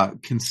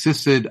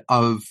consisted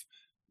of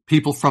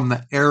people from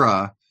the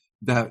era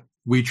that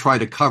we try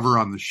to cover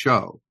on the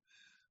show.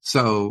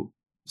 So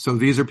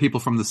these are people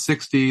from the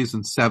 60s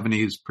and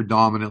 70s,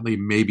 predominantly,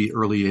 maybe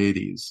early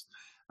 80s.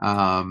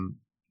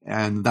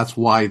 And that's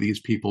why these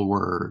people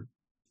were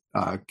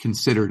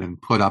considered and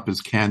put up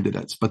as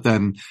candidates. But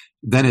then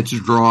it's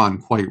drawn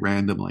quite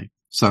randomly.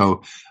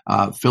 So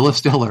Phyllis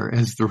Diller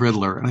as the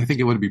Riddler, and I think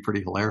it would be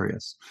pretty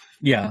hilarious.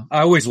 Yeah, I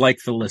always liked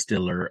Phyllis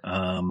Diller.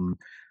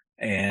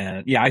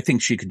 And yeah, I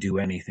think she could do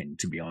anything,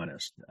 to be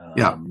honest.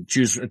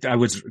 I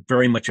was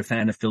very much a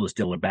fan of Phyllis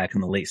Diller back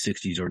in the late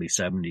 60s, early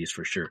 70s,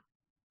 for sure.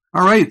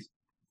 All right.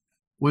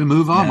 We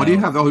move on. Now,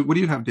 what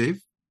do you have,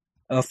 Dave?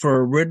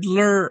 For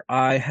Riddler,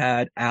 I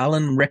had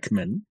Alan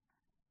Rickman,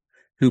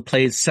 who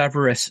played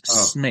Severus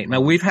Snape.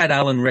 Now, we've had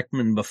Alan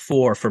Rickman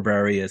before for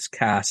various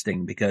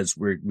casting because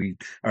we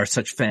are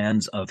such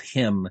fans of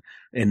him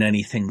in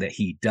anything that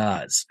he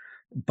does.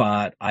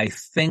 But I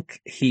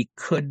think he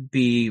could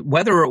be,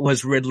 whether it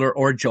was Riddler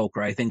or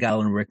Joker, I think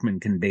Alan Rickman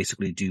can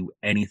basically do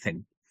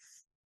anything.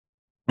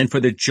 And for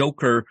the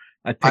Joker,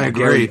 I picked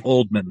Gary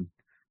Oldman,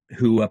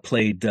 who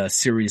played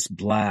Sirius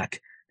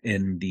Black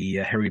in the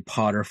Harry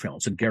Potter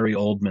films. So Gary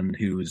Oldman,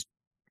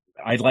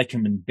 I like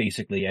him in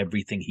basically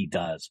everything he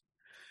does.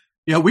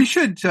 Yeah, we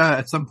should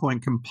at some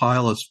point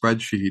compile a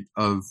spreadsheet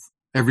of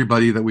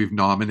everybody that we've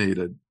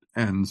nominated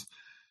and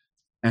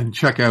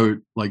check out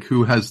like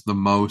who has the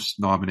most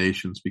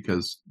nominations,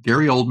 because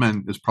Gary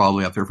Oldman is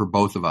probably up there for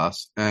both of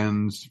us,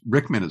 and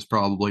Rickman is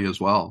probably as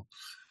well.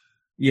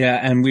 Yeah,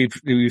 and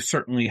we've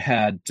certainly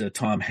had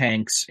Tom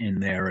Hanks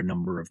in there a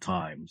number of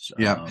times.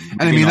 Yeah,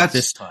 and I mean that's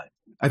this time.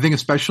 I think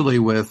especially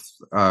with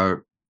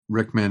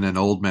Rickman and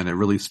Oldman, it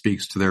really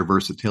speaks to their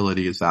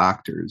versatility as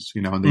actors,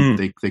 and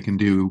they can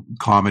do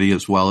comedy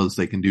as well as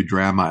they can do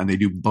drama, and they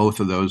do both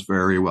of those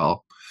very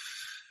well.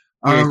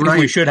 I think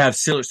we should have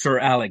Sir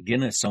Alec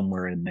Guinness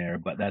somewhere in there,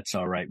 but that's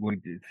all right.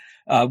 What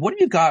do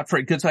you got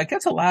because I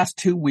guess the last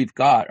two we've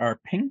got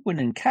are Penguin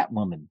and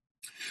Catwoman.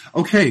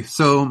 Okay,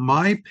 so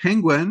my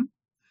Penguin,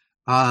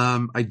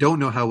 I don't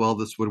know how well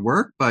this would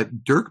work,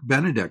 but Dirk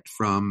Benedict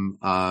from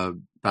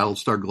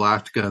Battlestar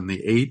Galactica and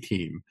the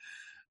A-Team.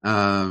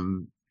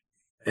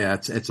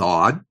 It's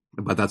odd,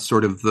 but that's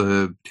sort of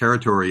the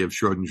territory of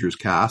Schrödinger's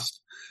cast.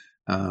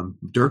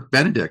 Dirk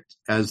Benedict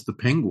as the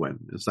Penguin,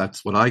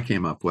 that's what I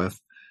came up with.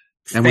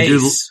 And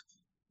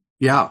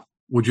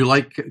would you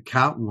like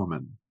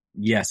Catwoman?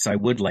 Yes, I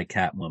would like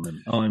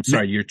Catwoman. Oh, I'm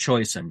sorry, your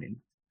choice, I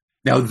mean.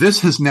 Now, this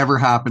has never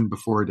happened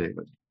before,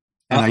 David.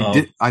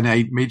 And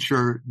I made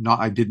sure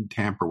I didn't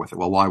tamper with it.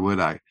 Well, why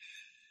would I?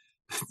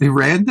 The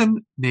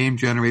random name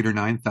generator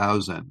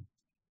 9000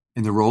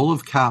 in the role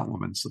of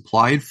Catwoman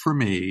supplied for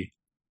me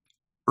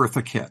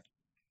Eartha Kitt.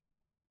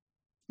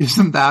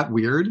 Isn't that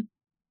weird?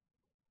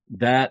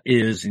 That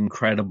is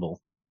incredible.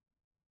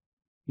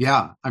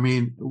 Yeah. I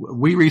mean,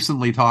 we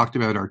recently talked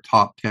about our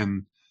top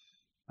 10,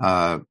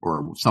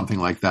 or something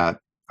like that,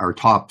 our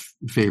top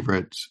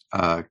favorite,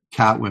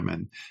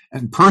 Catwomen.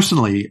 And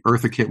personally,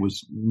 Eartha Kitt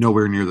was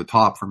nowhere near the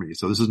top for me.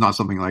 So this is not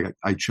something like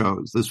I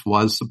chose. This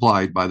was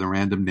supplied by the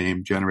random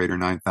name generator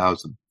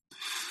 9000.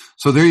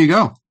 So there you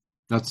go.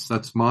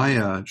 That's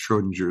my,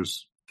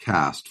 Schrödinger's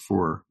cast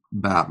for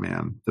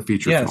Batman, the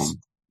feature film.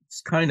 It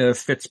kind of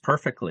fits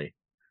perfectly.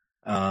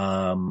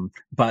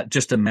 But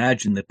just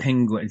imagine the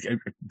Penguin,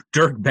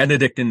 Dirk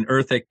Benedict and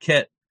Eartha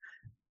Kitt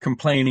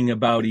complaining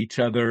about each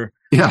other.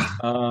 Yeah.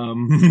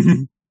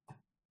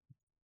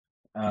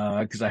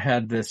 Cause I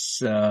had this,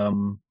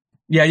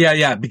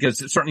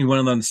 because certainly one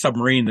of them on the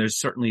submarine, there's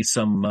certainly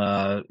some,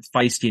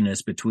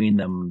 feistiness between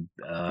them,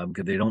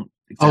 cause they don't.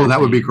 Exactly, that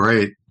would be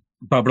great.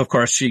 But of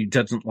course, she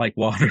doesn't like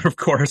water, of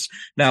course.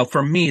 Now,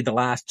 for me, the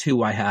last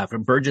two I have,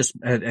 and Burgess,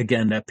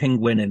 again,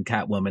 Penguin and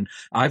Catwoman,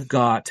 I've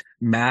got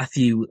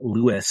Matthew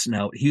Lewis.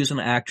 Now, he was an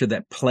actor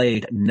that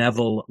played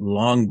Neville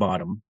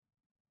Longbottom,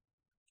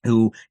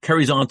 who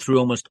carries on through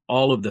almost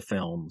all of the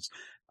films,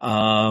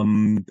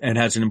 and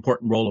has an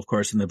important role, of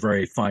course, in the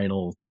very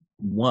final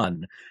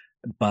one.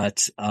 But,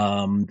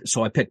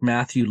 so I picked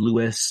Matthew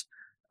Lewis,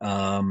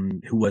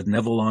 who was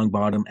Neville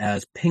Longbottom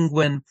as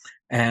Penguin.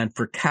 And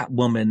for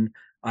Catwoman,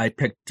 I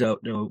picked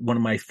one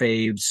of my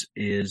faves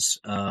is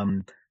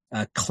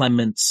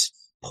Clemence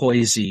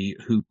Poisey,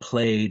 who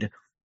played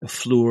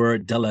Fleur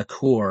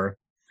Delacour,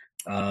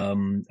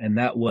 and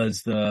that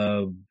was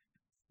the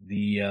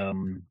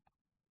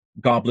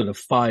Goblet of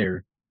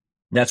Fire.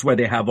 That's why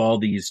they have all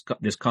this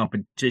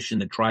competition,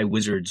 the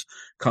Tri-Wizards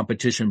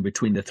competition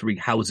between the three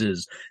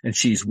houses, and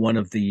she's one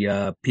of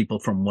the people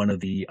from one of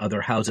the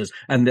other houses.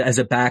 And as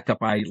a backup,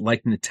 I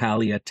like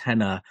Natalia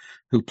Tena,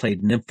 who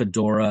played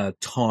Nymphadora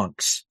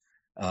Tonks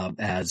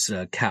as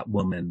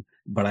Catwoman,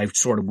 but I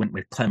sort of went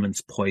with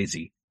Clemence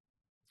Poisey.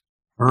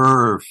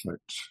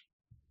 Perfect.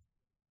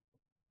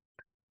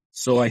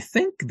 So I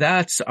think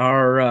that's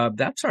our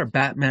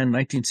Batman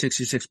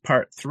 1966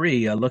 Part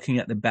 3, looking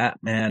at the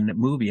Batman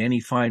movie. Any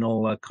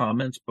final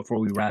comments before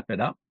we wrap it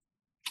up?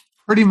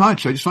 Pretty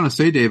much. I just want to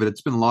say, David,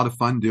 it's been a lot of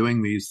fun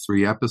doing these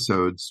 3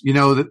 episodes. You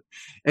know, that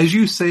as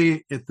you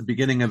say at the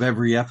beginning of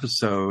every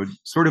episode,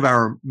 sort of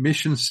our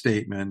mission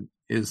statement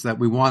is that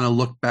we want to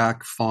look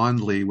back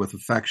fondly with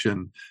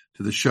affection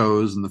to the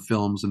shows and the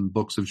films and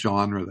books of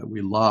genre that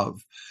we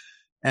love.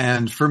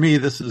 And for me,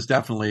 this is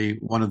definitely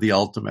one of the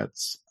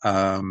ultimates.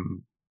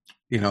 You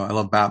know, I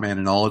love Batman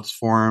in all its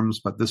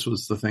forms, but this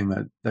was the thing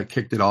that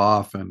kicked it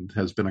off and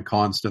has been a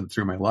constant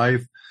through my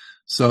life.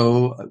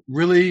 So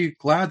really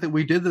glad that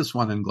we did this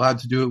one and glad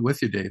to do it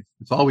with you, Dave.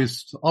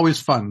 It's always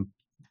fun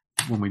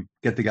when we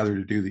get together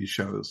to do these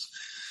shows.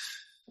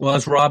 Well,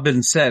 as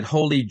Robin said,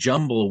 holy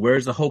jumble,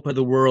 where's the hope of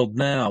the world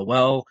now?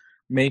 Well,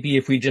 maybe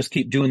if we just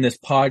keep doing this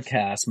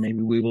podcast,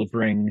 maybe we will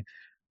bring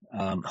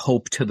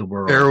hope to the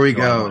world. There we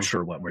go. I'm not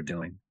sure what we're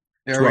doing.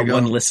 There to we our go.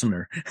 one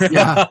listener.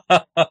 Yeah.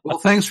 Well,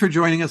 thanks for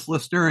joining us,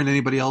 listener, and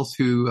anybody else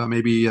who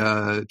maybe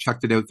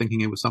checked it out thinking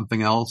it was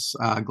something else.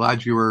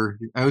 Glad you were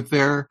out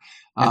there.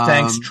 And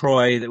thanks,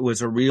 Troy. It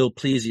was a real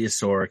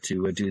plesiosaur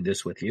to do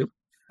this with you.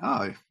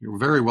 Oh, you're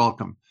very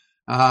welcome.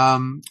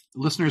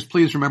 Listeners,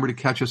 please remember to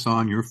catch us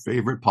on your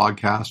favorite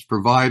podcast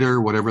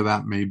provider, whatever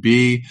that may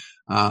be.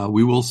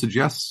 We will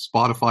suggest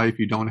Spotify if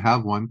you don't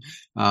have one.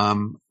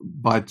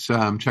 But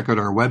check out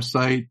our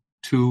website,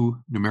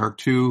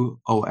 2of.ca,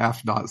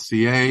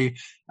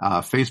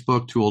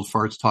 Facebook, Two Old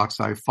Farts Talk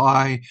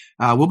Sci-Fi.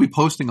 We'll be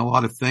posting a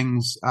lot of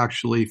things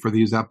actually for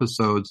these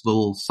episodes,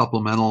 little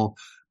supplemental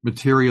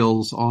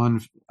materials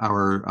on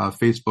our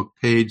Facebook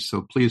page.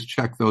 So please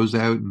check those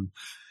out and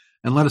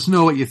let us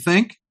know what you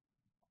think.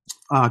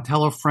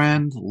 Tell a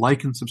friend,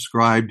 like and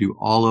subscribe, do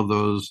all of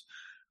those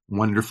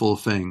wonderful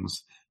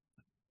things.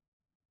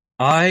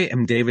 I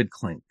am David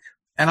Klink.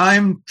 And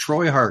I'm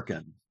Troy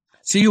Harkin.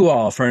 See you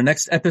all for our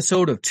next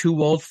episode of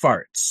Two Old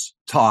Farts.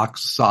 Talk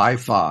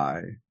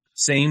sci-fi.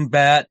 Same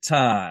bat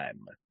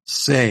time.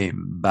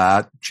 Same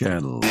bat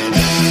channel.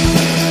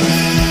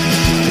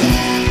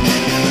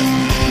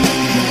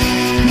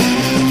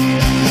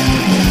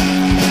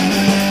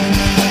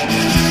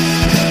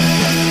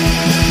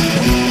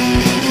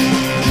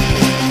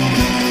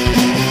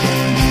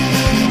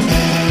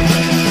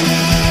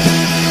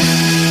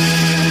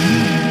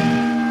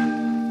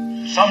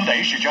 Some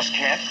days you just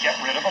can't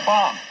get rid of a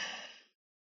bomb.